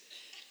it.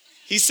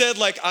 He said,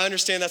 like, I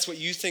understand that's what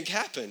you think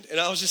happened. And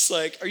I was just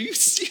like, are you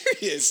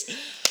serious?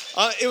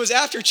 It was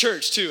after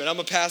church, too, and I'm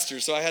a pastor,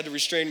 so I had to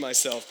restrain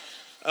myself.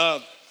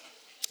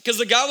 Because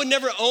the guy would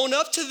never own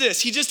up to this.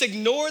 He just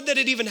ignored that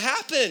it even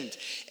happened.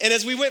 And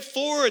as we went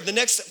forward the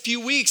next few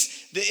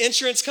weeks, the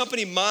insurance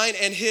company, mine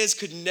and his,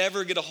 could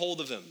never get a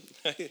hold of him.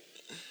 Do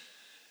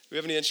we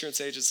have any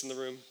insurance agents in the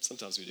room?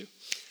 Sometimes we do.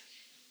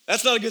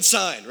 That's not a good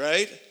sign,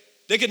 right?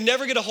 They could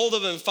never get a hold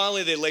of him. And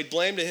finally, they laid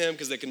blame to him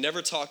because they could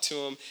never talk to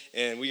him.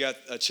 And we got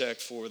a check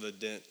for the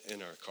dent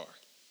in our car.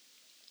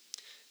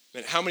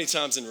 Man, how many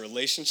times in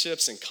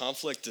relationships and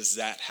conflict does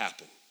that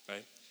happen,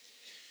 right?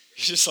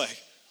 You're just like,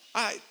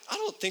 I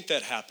don't think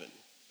that happened.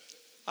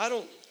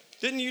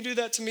 Didn't you do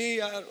that to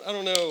me? I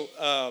don't know.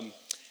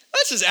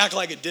 Let's just act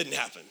like it didn't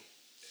happen.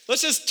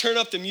 Let's just turn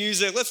up the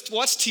music. Let's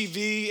watch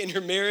TV in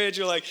your marriage.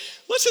 You're like,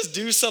 let's just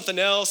do something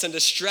else and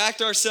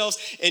distract ourselves.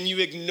 And you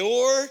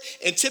ignore,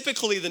 and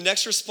typically the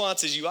next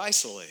response is you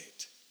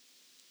isolate.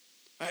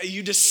 Right?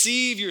 You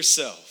deceive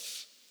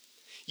yourself.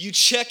 You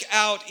check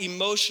out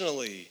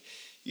emotionally.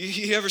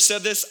 You ever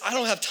said this? I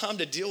don't have time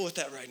to deal with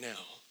that right now.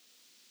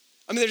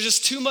 I mean, there's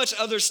just too much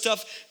other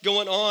stuff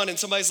going on, and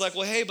somebody's like,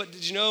 well, hey, but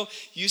did you know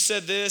you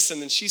said this,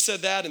 and then she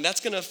said that, and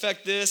that's going to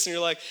affect this, and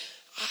you're like,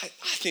 I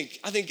think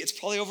it's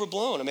probably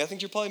overblown. I mean, I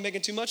think you're probably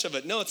making too much of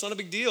it. No, it's not a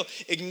big deal.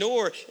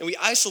 Ignore, and we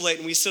isolate,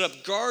 and we set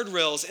up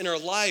guardrails in our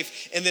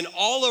life, and then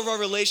all of our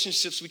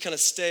relationships, we kind of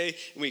stay,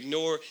 and we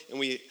ignore, and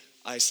we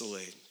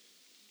isolate,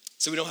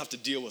 so we don't have to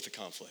deal with the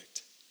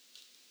conflict.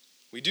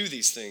 We do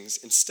these things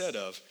instead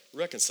of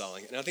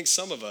reconciling, and I think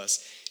some of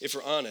us, if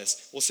we're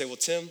honest, will say, well,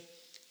 Tim,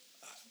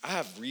 I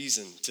have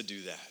reason to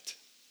do that.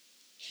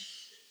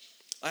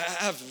 I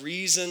have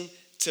reason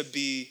to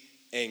be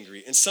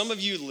angry. And some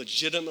of you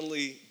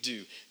legitimately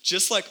do.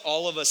 Just like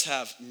all of us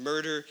have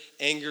murder,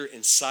 anger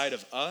inside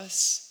of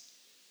us,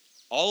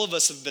 all of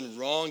us have been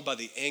wronged by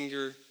the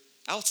anger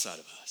outside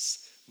of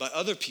us, by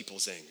other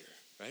people's anger,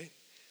 right?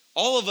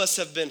 All of us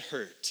have been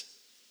hurt.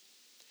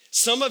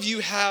 Some of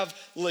you have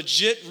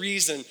legit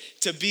reason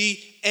to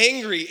be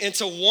angry and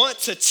to want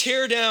to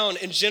tear down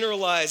and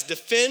generalize,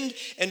 defend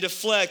and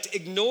deflect,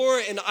 ignore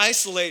and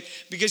isolate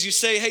because you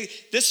say, hey,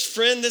 this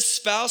friend, this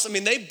spouse, I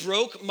mean, they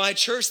broke my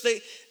trust,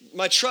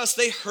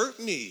 they hurt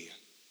me.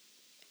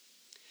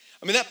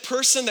 I mean, that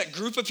person, that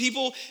group of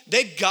people,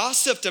 they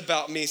gossiped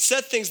about me,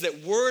 said things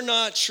that were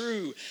not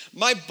true.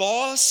 My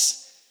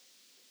boss,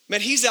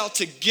 man, he's out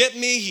to get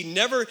me. He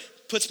never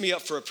puts me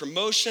up for a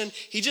promotion.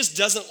 He just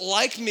doesn't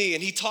like me,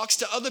 and he talks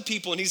to other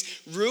people, and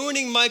he's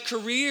ruining my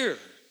career.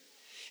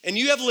 And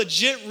you have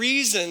legit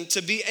reason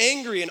to be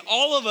angry, and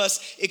all of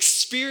us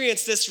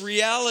experience this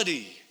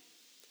reality.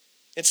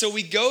 And so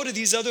we go to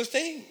these other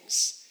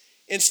things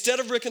instead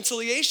of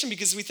reconciliation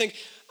because we think,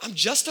 I'm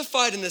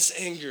justified in this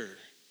anger.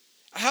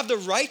 I have the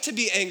right to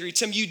be angry.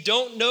 Tim, you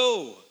don't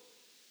know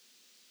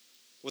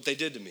what they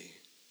did to me,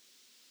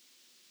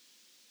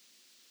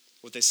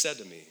 what they said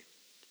to me.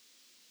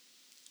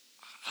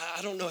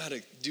 I don't know how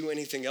to do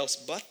anything else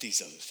but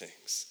these other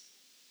things.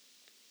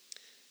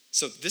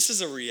 So this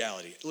is a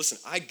reality. Listen,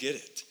 I get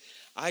it.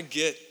 I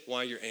get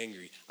why you're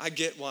angry. I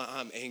get why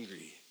I'm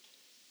angry.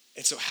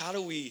 And so how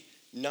do we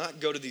not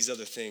go to these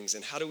other things,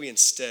 and how do we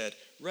instead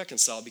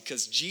reconcile?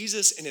 Because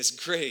Jesus in his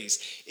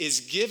grace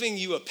is giving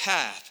you a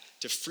path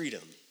to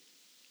freedom.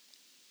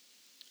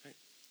 Right?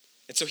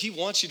 And so he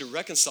wants you to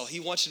reconcile. He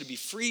wants you to be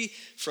free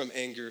from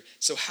anger.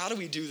 So how do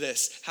we do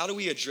this? How do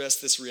we address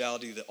this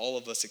reality that all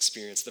of us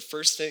experience? The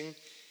first thing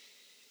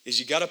is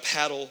you got to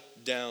paddle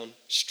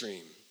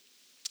downstream.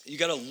 You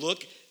got to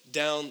look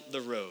down the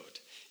road.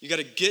 You got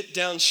to get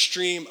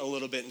downstream a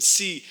little bit and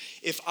see,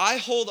 if I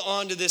hold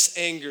on to this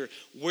anger,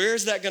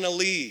 where's that going to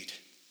lead?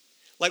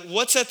 Like,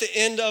 what's at the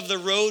end of the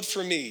road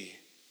for me?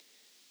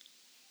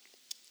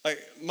 Like,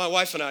 my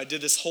wife and I did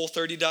this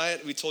Whole30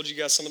 diet. We told you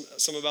guys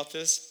some about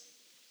this.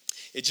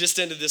 It just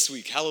ended this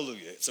week.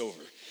 Hallelujah, it's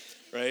over,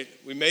 right?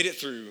 We made it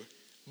through.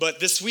 But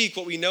this week,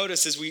 what we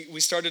noticed is we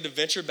started to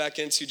venture back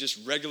into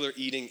just regular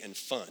eating and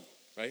fun,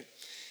 right?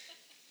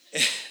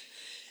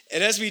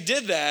 And as we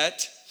did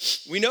that,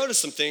 we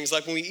noticed some things.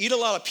 Like when we eat a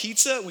lot of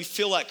pizza, we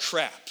feel like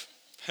crap,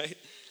 right?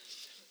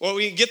 Or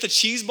we get the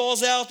cheese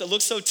balls out that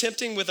look so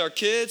tempting with our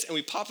kids, and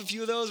we pop a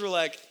few of those, we're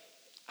like,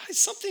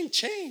 something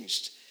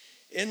changed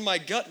in my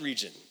gut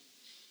region.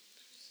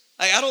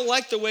 I don't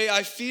like the way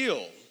I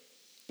feel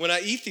when I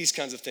eat these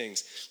kinds of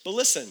things. But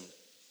listen,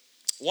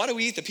 why do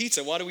we eat the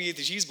pizza? Why do we eat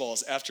the cheese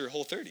balls after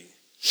Whole30?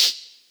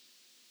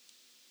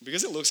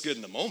 Because it looks good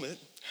in the moment,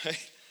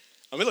 right?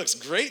 I mean, it looks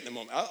great in the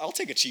moment. I'll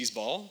take a cheese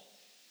ball.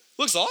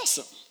 It looks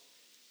awesome.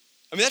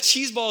 I mean, that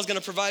cheese ball is going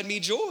to provide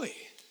me joy.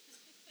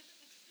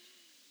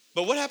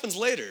 But what happens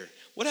later?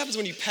 What happens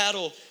when you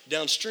paddle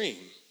downstream?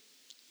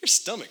 Your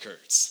stomach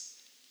hurts.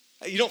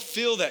 You don't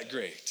feel that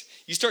great.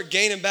 You start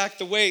gaining back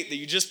the weight that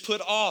you just put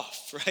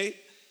off, right?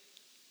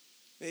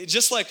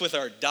 Just like with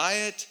our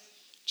diet,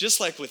 just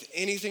like with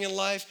anything in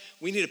life,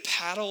 we need to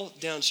paddle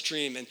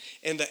downstream.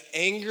 And the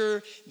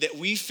anger that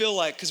we feel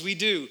like, because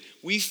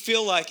we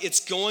feel like it's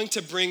going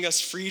to bring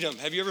us freedom.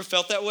 Have you ever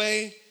felt that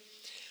way?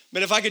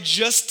 Man, if I could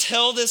just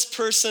tell this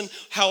person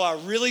how I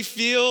really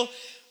feel,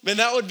 man,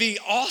 that would be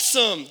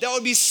awesome. That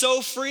would be so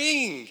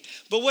freeing.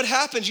 But what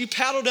happens? You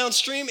paddle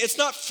downstream. It's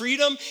not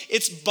freedom,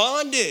 it's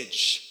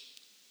bondage.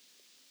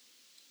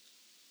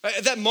 Right?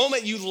 At that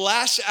moment, you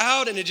lash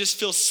out and it just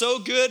feels so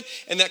good.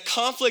 And that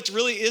conflict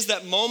really is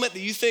that moment that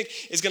you think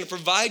is going to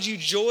provide you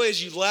joy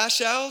as you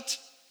lash out.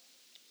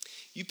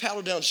 You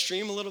paddle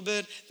downstream a little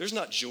bit, there's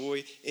not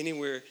joy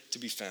anywhere to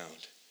be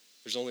found.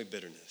 There's only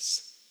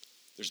bitterness.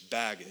 There's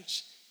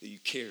baggage that you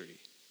carry.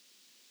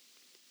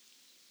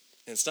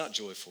 And it's not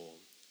joyful.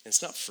 And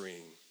it's not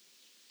freeing.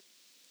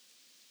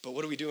 But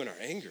what do we do in our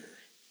anger?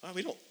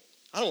 Well,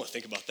 I don't want to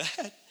think about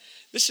that.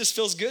 This just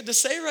feels good to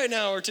say right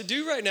now, or to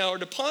do right now, or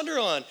to ponder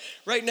on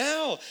right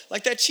now.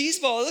 Like that cheese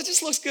ball, it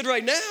just looks good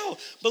right now.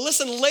 But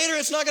listen, later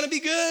it's not going to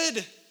be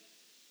good.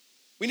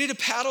 We need to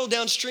paddle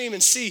downstream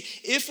and see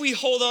if we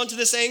hold on to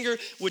this anger,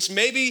 which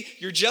maybe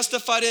you're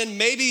justified in,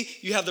 maybe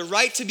you have the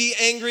right to be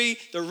angry,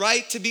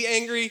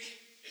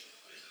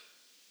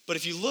 But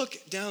if you look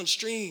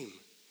downstream,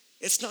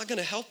 it's not going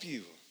to help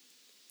you.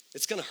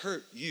 It's going to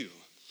hurt you.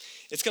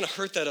 It's going to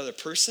hurt that other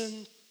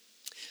person.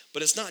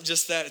 But it's not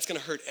just that, it's going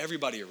to hurt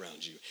everybody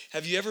around you.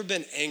 Have you ever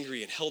been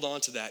angry and held on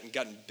to that and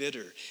gotten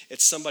bitter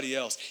at somebody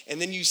else? And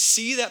then you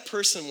see that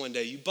person one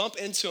day, you bump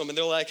into them and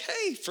they're like,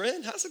 hey,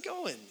 friend, how's it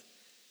going?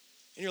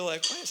 And you're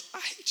like,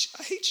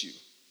 I hate you.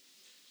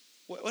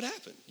 What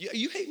happened?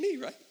 You hate me,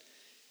 right?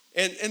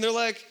 And they're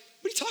like,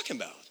 what are you talking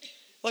about?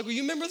 Like, well,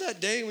 you remember that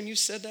day when you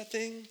said that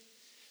thing?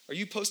 Or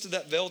you posted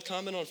that veiled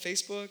comment on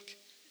Facebook?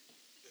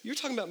 You're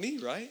talking about me,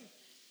 right?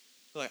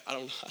 They're like, I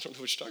don't know what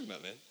you're talking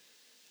about, man.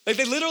 Like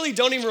they literally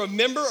don't even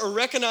remember or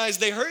recognize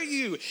they hurt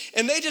you.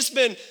 And they just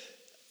been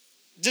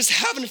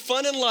having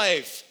fun in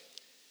life.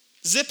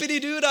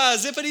 Zippity-doo-dah,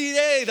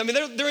 zippity-day. I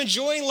mean, they're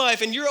enjoying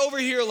life and you're over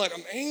here like,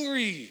 I'm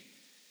angry.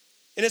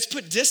 And it's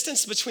put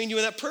distance between you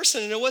and that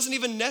person and it wasn't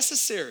even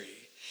necessary.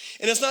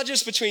 And it's not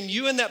just between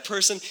you and that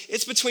person,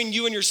 it's between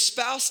you and your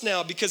spouse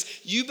now because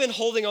you've been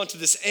holding on to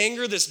this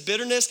anger, this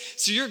bitterness,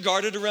 so you're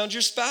guarded around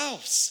your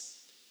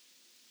spouse.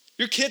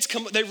 Your kids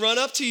they run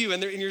up to you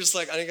and you're just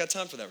like, I ain't got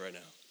time for that right now.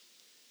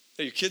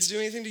 Hey, your kids do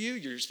anything to you?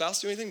 Your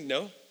spouse do anything?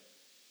 No.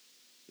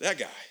 That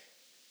guy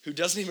who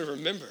doesn't even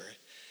remember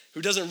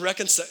who doesn't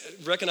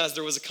recognize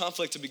there was a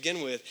conflict to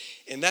begin with,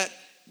 and that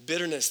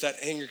bitterness, that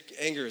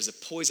anger is a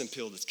poison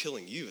pill that's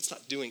killing you. It's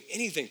not doing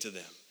anything to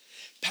them.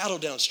 Paddle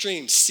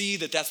downstream, see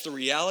that that's the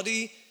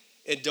reality,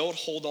 and don't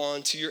hold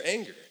on to your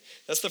anger.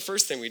 That's the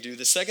first thing we do.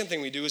 The second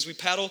thing we do is we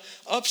paddle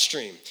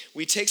upstream.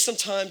 We take some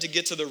time to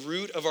get to the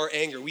root of our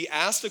anger. We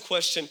ask the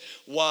question,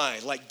 why?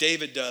 Like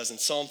David does in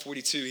Psalm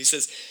 42. He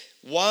says,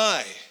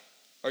 why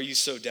are you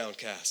so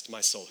downcast,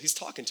 my soul? He's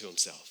talking to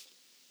himself.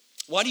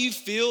 Why do you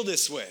feel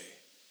this way?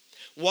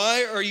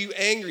 Why are you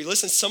angry?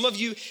 Listen, some of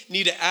you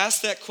need to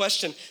ask that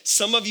question.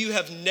 Some of you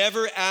have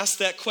never asked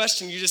that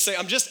question. You just say,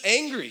 I'm just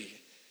angry.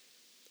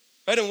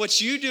 Right? And what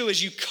you do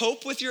is you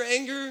cope with your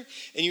anger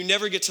and you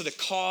never get to the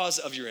cause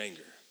of your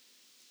anger.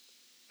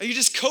 You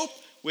just cope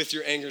with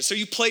your anger. So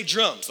you play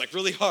drums like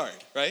really hard,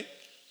 right?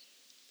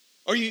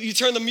 Or you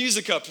turn the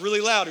music up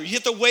really loud, or you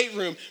hit the weight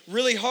room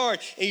really hard,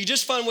 and you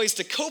just find ways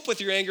to cope with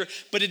your anger,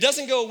 but it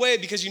doesn't go away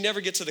because you never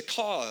get to the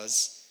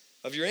cause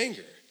of your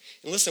anger.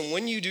 And listen,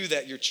 when you do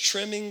that, you're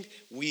trimming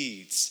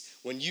weeds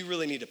when you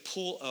really need to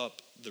pull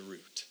up the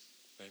root,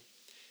 right?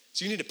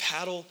 So you need to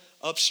paddle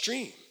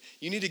upstream.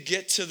 You need to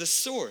get to the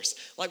source.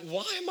 Like,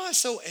 why am I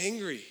so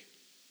angry?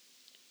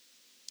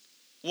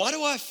 Why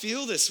do I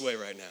feel this way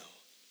right now?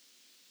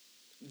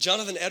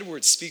 Jonathan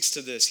Edwards speaks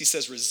to this. He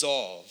says,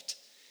 resolved.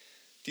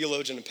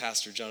 Theologian and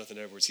pastor Jonathan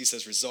Edwards, he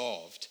says,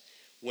 resolved.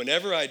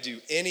 Whenever I do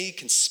any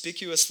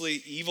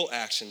conspicuously evil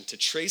action, to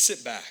trace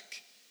it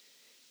back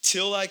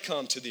till I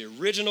come to the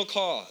original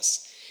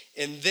cause,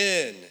 and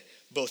then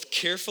both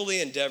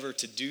carefully endeavor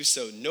to do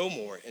so no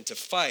more, and to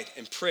fight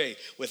and pray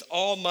with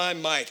all my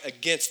might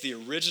against the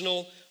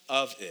original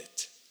of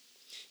it.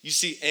 You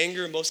see,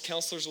 anger, most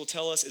counselors will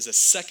tell us, is a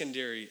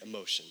secondary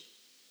emotion.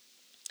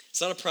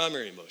 It's not a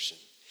primary emotion.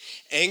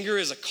 Anger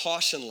is a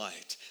caution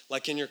light,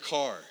 like in your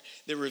car,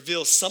 that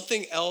reveals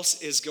something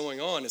else is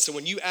going on. And so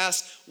when you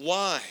ask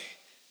why,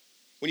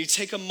 when you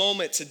take a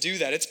moment to do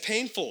that, it's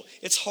painful.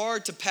 It's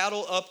hard to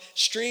paddle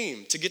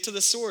upstream, to get to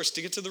the source,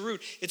 to get to the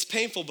root. It's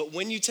painful, but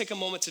when you take a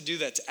moment to do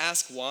that, to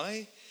ask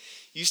why,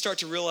 you start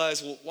to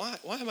realize, well,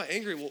 why am I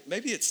angry? Well,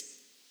 maybe it's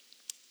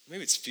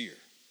fear,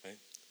 right?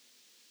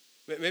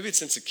 Maybe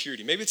it's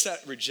insecurity. Maybe it's that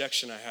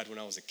rejection I had when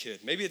I was a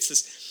kid. Maybe it's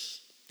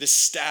this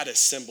status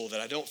symbol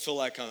that I don't feel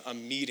like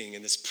I'm meeting,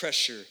 and this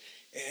pressure,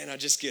 and I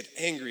just get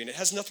angry. And it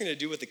has nothing to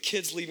do with the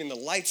kids leaving the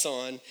lights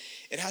on.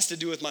 It has to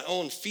do with my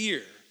own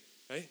fear,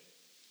 right?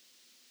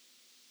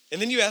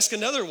 And then you ask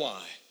another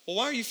why. Well,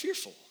 why are you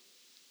fearful?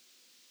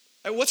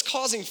 What's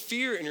causing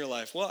fear in your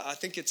life? Well, I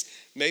think it's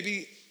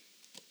maybe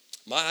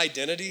my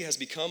identity has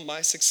become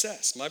my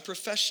success, my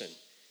profession.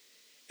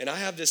 And I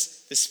have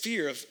this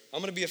fear of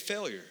I'm going to be a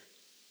failure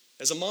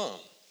as a mom,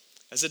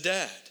 as a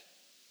dad,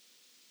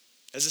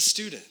 as a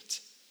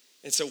student.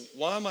 And so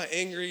why am I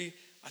angry?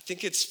 I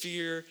think it's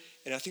fear,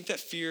 and I think that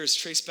fear is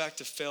traced back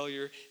to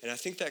failure, and I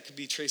think that could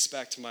be traced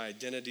back to my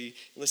identity.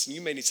 And listen,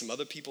 you may need some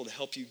other people to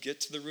help you get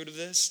to the root of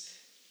this,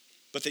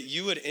 but that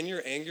you would, in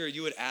your anger,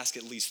 you would ask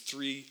at least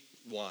 3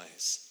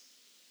 whys.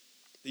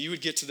 That you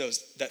would get to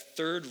that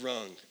third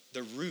rung,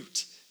 the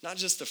root, not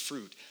just the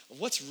fruit, of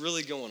what's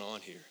really going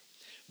on here.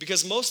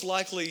 Because most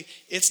likely,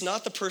 it's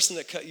not the person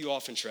that cut you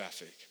off in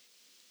traffic.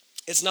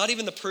 It's not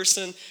even the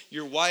person,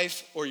 your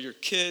wife or your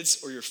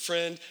kids or your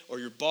friend or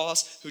your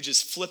boss who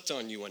just flipped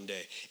on you one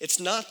day. It's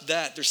not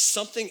that. There's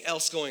something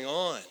else going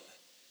on.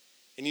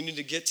 And you need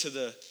to get to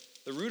the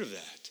root of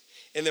that.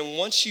 And then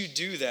once you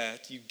do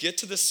that, you get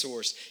to the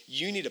source,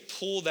 you need to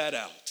pull that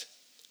out.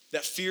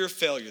 That fear of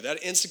failure,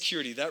 that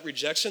insecurity, that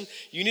rejection,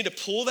 you need to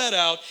pull that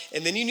out,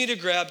 and then you need to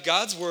grab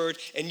God's word,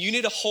 and you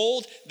need to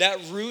hold that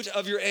root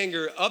of your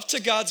anger up to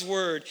God's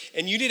word,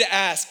 and you need to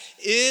ask,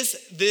 is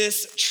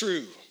this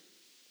true?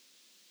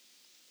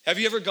 Have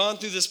you ever gone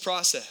through this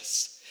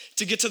process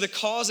to get to the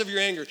cause of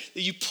your anger?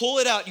 That you pull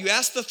it out, you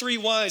ask the 3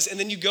 whys, and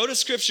then you go to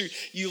Scripture,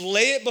 you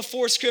lay it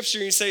before Scripture,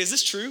 and you say, is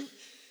this true?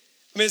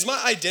 I mean, is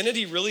my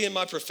identity really in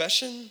my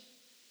profession?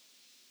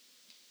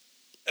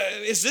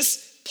 Is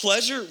this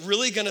pleasure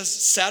really going to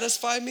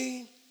satisfy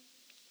me?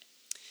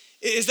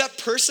 Is that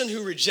person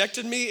who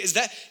rejected me,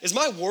 is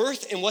my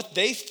worth in what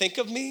they think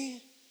of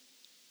me?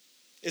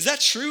 Is that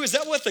true? Is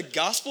that what the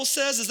gospel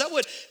says? Is that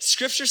what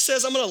Scripture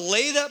says? I'm going to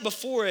lay that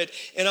before it,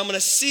 and I'm going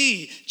to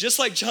see, just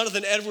like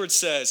Jonathan Edwards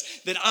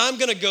says, that I'm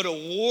going to go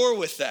to war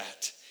with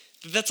that.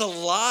 That's a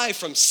lie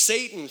from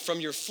Satan, from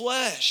your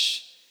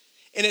flesh.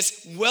 And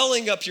it's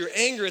welling up your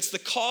anger. It's the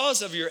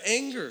cause of your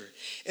anger.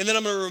 And then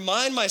I'm going to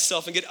remind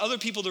myself and get other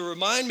people to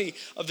remind me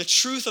of the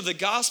truth of the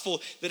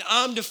gospel, that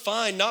I'm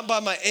defined not by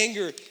my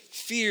anger,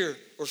 fear,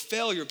 or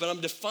failure, but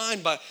I'm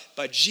defined by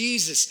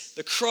Jesus,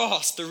 the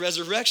cross, the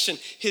resurrection,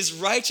 his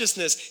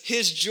righteousness,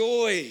 his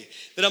joy,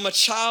 that I'm a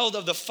child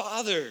of the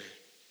Father.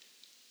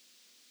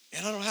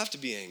 And I don't have to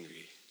be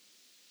angry.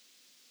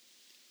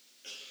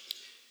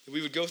 That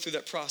we would go through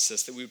that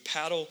process, that we would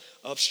paddle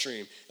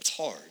upstream. It's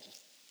hard.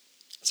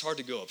 It's hard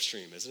to go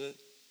upstream, isn't it?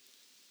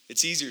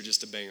 It's easier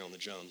just to bang on the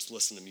drums,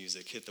 listen to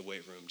music, hit the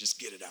weight room, just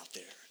get it out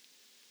there.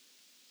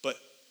 But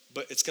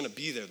it's going to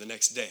be there the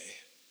next day,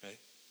 right?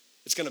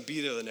 It's going to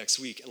be there the next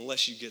week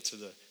unless you get to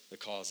the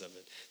cause of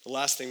it. The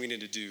last thing we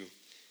need to do,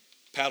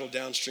 paddle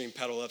downstream,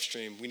 paddle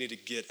upstream, we need to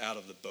get out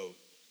of the boat.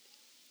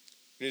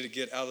 We need to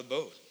get out of the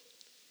boat.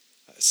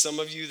 Some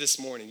of you this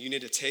morning, you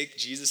need to take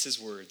Jesus'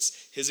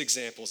 words, his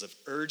examples of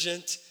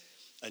urgent,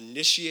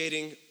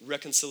 initiating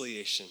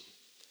reconciliation,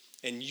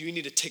 and you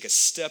need to take a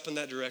step in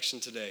that direction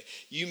today.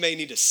 You may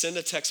need to send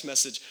a text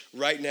message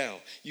right now.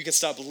 You can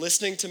stop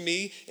listening to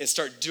me and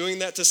start doing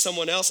that to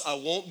someone else. I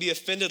won't be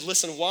offended.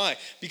 Listen, why?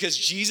 Because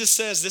Jesus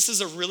says this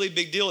is a really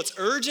big deal. It's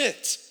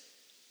urgent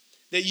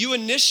that you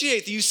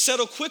initiate, that you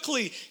settle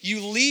quickly,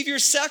 you leave your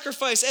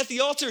sacrifice at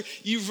the altar,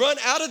 you run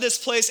out of this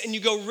place and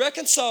you go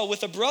reconcile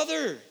with a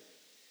brother.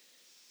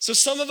 So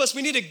some of us,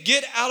 we need to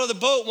get out of the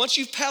boat. Once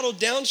you've paddled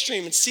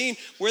downstream and seen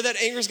where that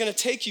anger is going to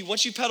take you,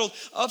 once you've paddled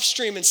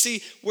upstream and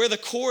see where the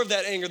core of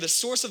that anger, the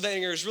source of that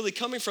anger is really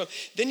coming from,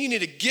 then you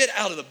need to get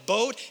out of the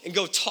boat and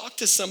go talk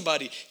to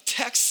somebody,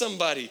 text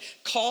somebody,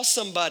 call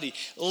somebody,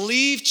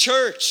 leave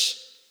church.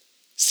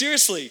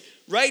 Seriously,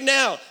 right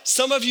now,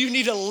 some of you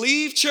need to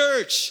leave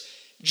church.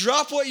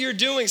 Drop what you're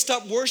doing,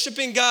 stop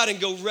worshiping God and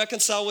go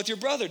reconcile with your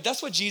brother.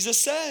 That's what Jesus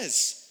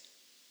says.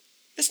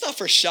 It's not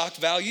for shock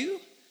value.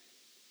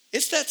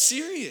 It's that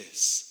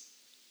serious.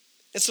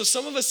 And so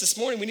some of us this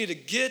morning, we need to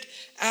get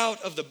out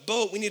of the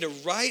boat. We need to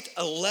write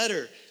a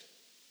letter.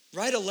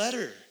 Write a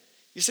letter.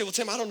 You say, well,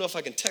 Tim, I don't know if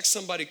I can text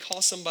somebody,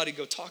 call somebody,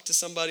 go talk to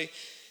somebody.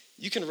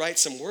 You can write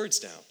some words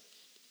down.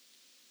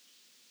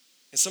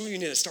 And some of you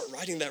need to start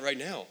writing that right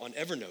now on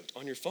Evernote,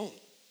 on your phone.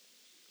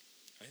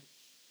 Right?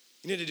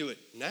 You need to do it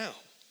now.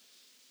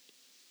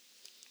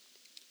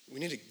 We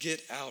need to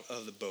get out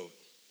of the boat.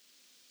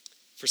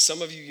 For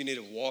some of you, you need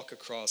to walk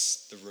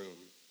across the room.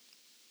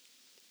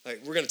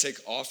 Like, we're going to take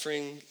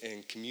offering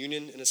and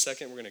communion in a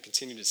second. We're going to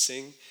continue to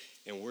sing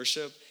and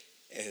worship.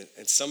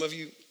 And some of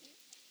you,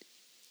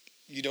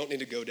 you don't need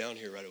to go down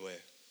here right away.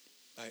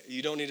 Right?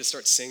 You don't need to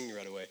start singing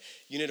right away.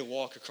 You need to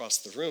walk across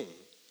the room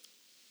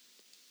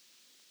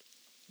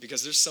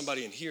because there's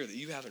somebody in here that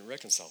you haven't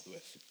reconciled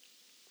with.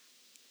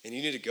 And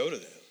you need to go to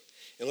them.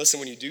 And listen,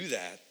 when you do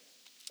that,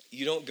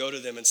 you don't go to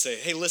them and say,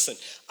 hey, listen,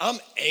 I'm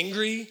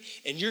angry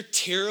and you're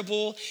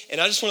terrible.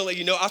 And I just want to let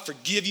you know I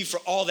forgive you for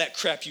all that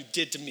crap you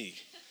did to me.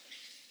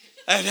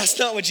 And that's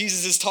not what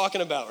Jesus is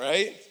talking about,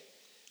 right?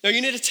 No,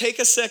 you need to take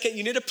a second.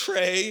 You need to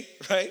pray,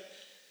 right?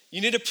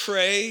 You need to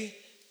pray.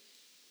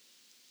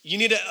 You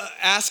need to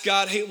ask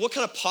God, hey, what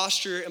kind of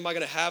posture am I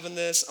going to have in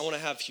this? I want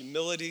to have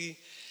humility.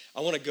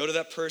 I want to go to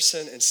that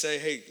person and say,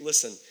 hey,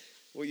 listen,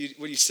 what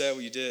you said,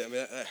 what you did, I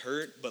mean, that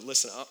hurt. But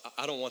listen,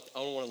 I don't want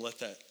to let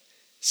that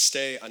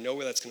stay. I know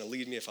where that's going to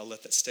lead me if I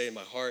let that stay in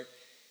my heart.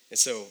 And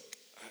so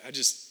I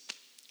just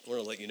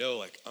want to let you know,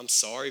 like, I'm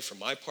sorry for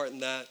my part in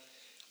that.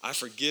 I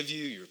forgive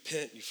you, you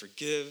repent, you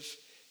forgive,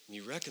 and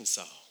you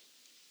reconcile.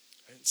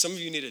 Right? Some of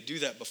you need to do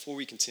that before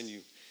we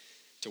continue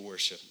to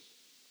worship.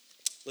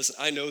 Listen,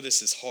 I know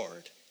this is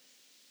hard.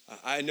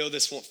 I know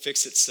this won't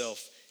fix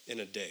itself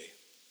in a day.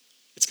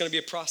 It's going to be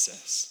a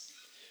process.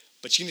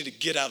 But you need to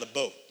get out of the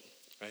boat,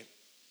 right?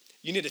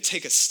 You need to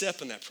take a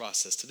step in that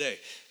process today.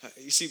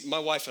 You see, my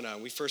wife and I,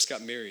 when we first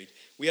got married,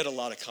 we had a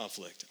lot of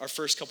conflict. Our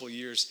first couple of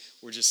years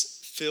were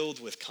just filled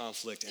with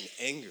conflict and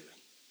anger.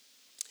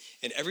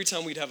 And every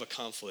time we'd have a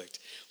conflict,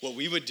 what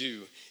we would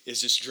do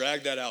is just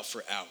drag that out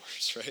for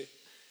hours, right?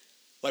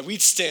 Like,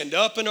 we'd stand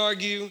up and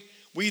argue.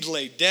 We'd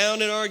lay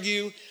down and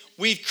argue.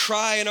 We'd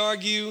cry and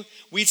argue.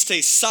 We'd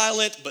stay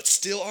silent but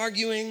still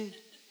arguing.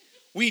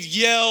 We'd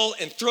yell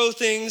and throw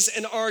things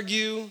and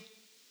argue.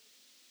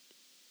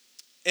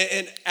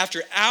 And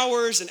after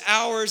hours and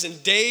hours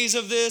and days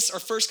of this, our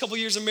first couple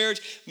years of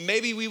marriage,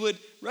 maybe we would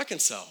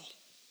reconcile.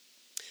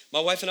 My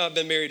wife and I have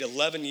been married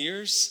 11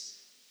 years,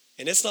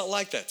 and it's not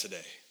like that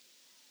today.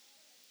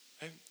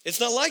 It's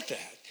not like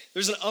that.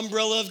 There's an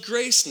umbrella of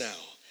grace now.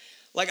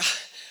 Like,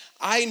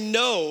 I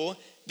know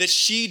that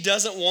she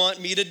doesn't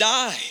want me to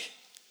die,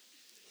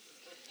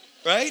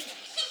 right?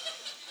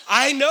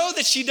 I know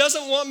that she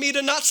doesn't want me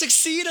to not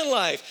succeed in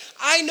life.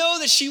 I know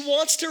that she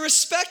wants to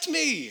respect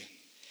me.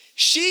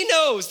 She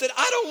knows that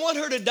I don't want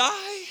her to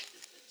die.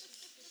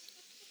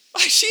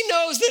 She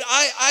knows that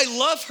I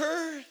love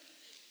her.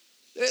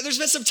 There's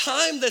been some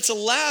time that's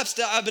elapsed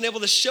that I've been able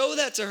to show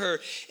that to her.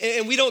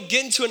 And we don't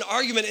get into an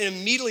argument and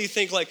immediately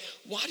think like,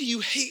 why do you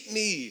hate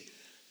me?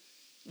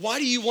 Why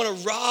do you want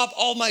to rob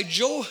all my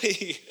joy?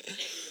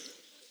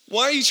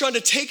 Why are you trying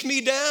to take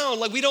me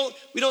down? Like, we don't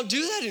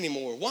do that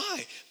anymore.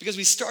 Why? Because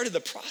we started the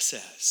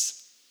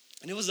process.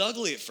 And it was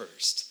ugly at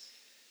first.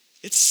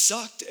 It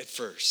sucked at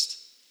first.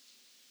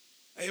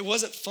 It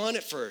wasn't fun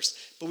at first,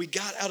 but we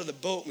got out of the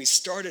boat and we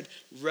started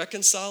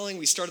reconciling.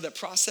 We started that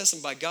process,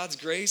 and by God's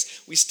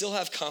grace, we still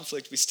have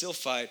conflict, we still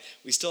fight,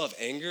 we still have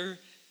anger,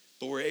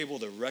 but we're able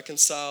to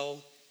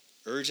reconcile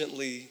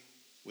urgently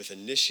with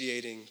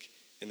initiating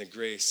in the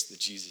grace that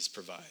Jesus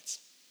provides.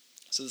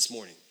 So this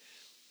morning,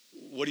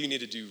 what do you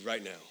need to do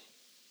right now?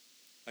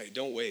 Right,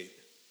 don't wait.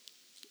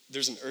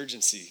 There's an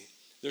urgency.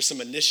 There's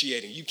some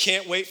initiating. You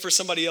can't wait for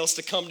somebody else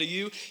to come to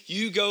you.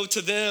 You go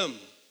to them.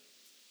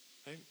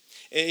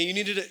 And you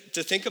need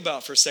to think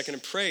about for a second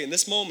and pray in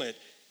this moment,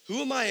 who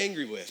am I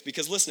angry with?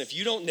 Because listen, if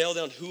you don't nail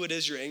down who it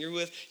is you're angry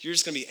with, you're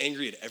just going to be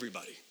angry at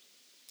everybody.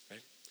 Right?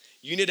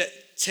 You need to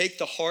take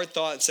the hard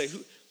thought and say,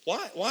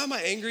 why am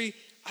I angry?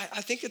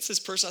 I think it's this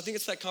person. I think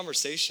it's that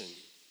conversation.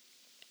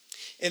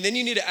 And then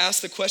you need to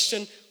ask the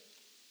question,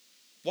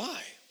 why?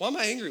 Why am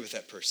I angry with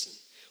that person?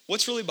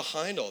 What's really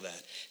behind all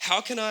that? How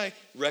can I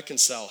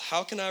reconcile?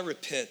 How can I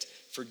repent,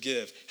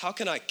 forgive? How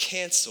can I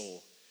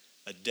cancel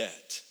a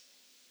debt?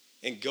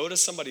 And go to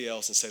somebody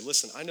else and say,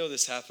 listen, I know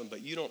this happened,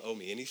 but you don't owe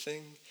me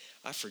anything.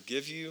 I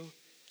forgive you.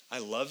 I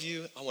love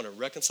you. I want to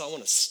reconcile. I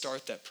want to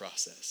start that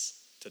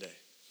process today.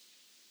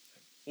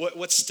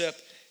 What step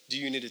do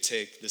you need to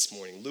take this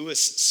morning?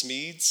 Lewis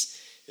Smedes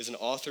is an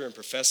author and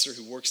professor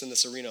who works in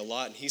this arena a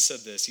lot, and he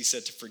said this. He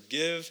said, to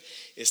forgive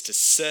is to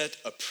set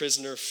a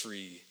prisoner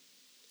free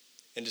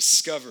and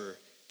discover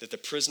that the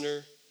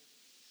prisoner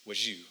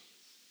was you.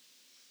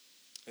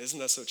 Isn't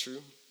that so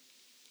true?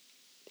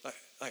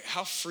 Like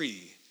how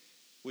free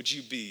would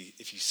you be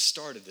if you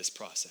started this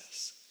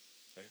process?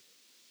 Right?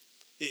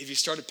 If you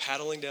started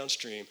paddling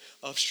downstream,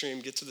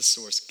 upstream, get to the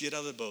source, get out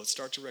of the boat,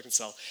 start to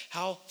reconcile,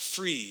 how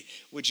free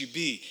would you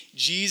be?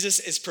 Jesus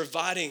is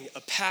providing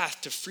a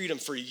path to freedom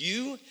for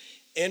you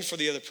and for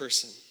the other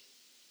person.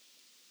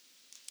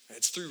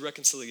 It's through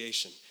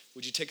reconciliation.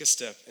 Would you take a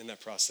step in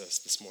that process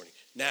this morning?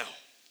 Now,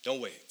 don't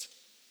wait.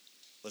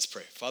 Let's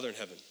pray. Father in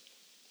heaven,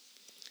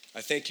 I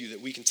thank you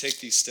that we can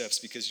take these steps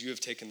because you have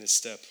taken this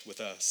step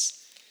with us.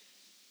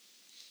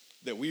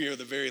 That we are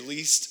the very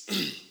least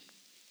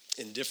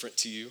indifferent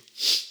to you,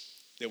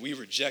 that we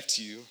reject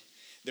you,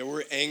 that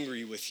we're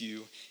angry with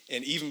you,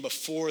 and even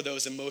before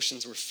those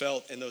emotions were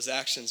felt and those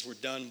actions were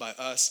done by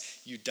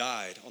us, you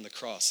died on the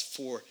cross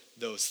for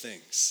those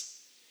things.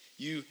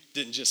 You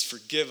didn't just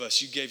forgive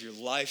us, you gave your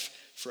life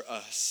for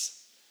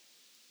us.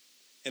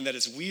 And that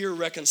as we are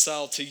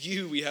reconciled to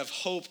you, we have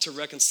hope to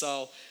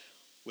reconcile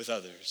with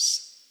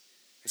others.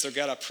 And so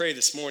God, I pray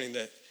this morning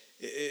that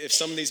if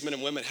some of these men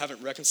and women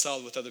haven't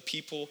reconciled with other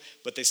people,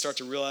 but they start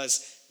to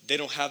realize they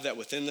don't have that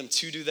within them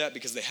to do that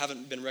because they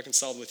haven't been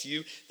reconciled with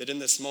you, that in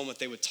this moment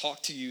they would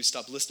talk to you,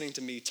 stop listening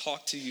to me,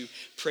 talk to you,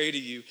 pray to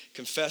you,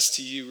 confess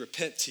to you,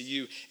 repent to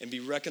you, and be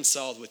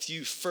reconciled with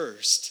you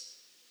first,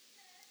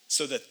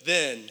 so that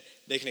then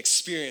they can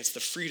experience the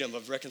freedom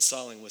of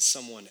reconciling with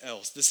someone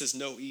else. This is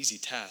no easy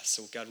task.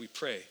 So God, we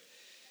pray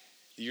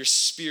that your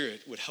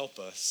Spirit would help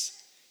us,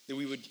 that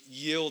we would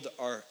yield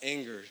our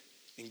anger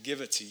and give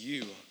it to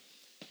you.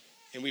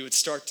 And we would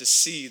start to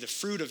see the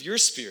fruit of your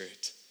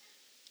Spirit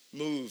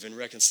move in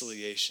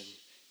reconciliation,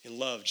 in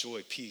love,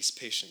 joy, peace,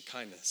 patience,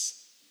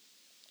 kindness.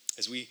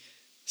 As we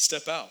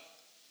step out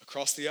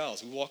across the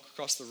aisles, we walk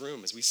across the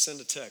room, as we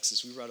send a text,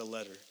 as we write a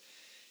letter,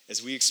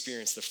 as we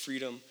experience the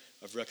freedom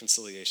of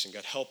reconciliation.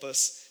 God, help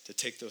us to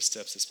take those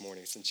steps this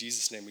morning. It's in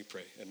Jesus' name we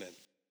pray. Amen.